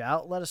reach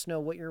out. Let us know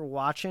what you're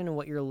watching and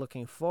what you're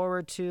looking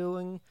forward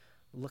to.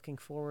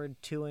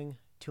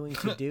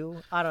 To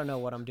do. I don't know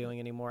what I'm doing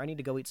anymore. I need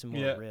to go eat some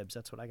more ribs.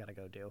 That's what I gotta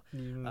go do.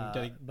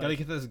 Gotta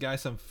get this guy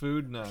some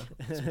food and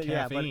some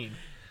caffeine.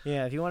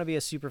 If you want to be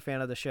a super fan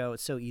of the show,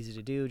 it's so easy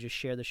to do. Just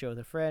share the show with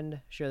a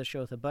friend, share the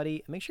show with a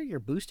buddy. Make sure you're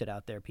boosted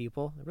out there,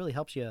 people. It really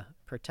helps you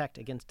protect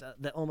against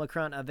the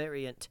Omicron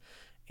variant.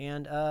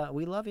 And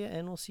we love you,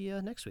 and we'll see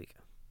you next week.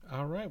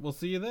 All right, we'll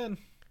see you then.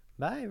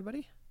 Bye,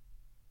 everybody.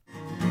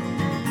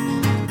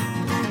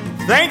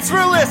 Thanks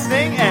for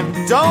listening,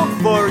 and don't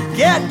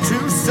forget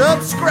to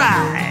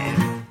subscribe.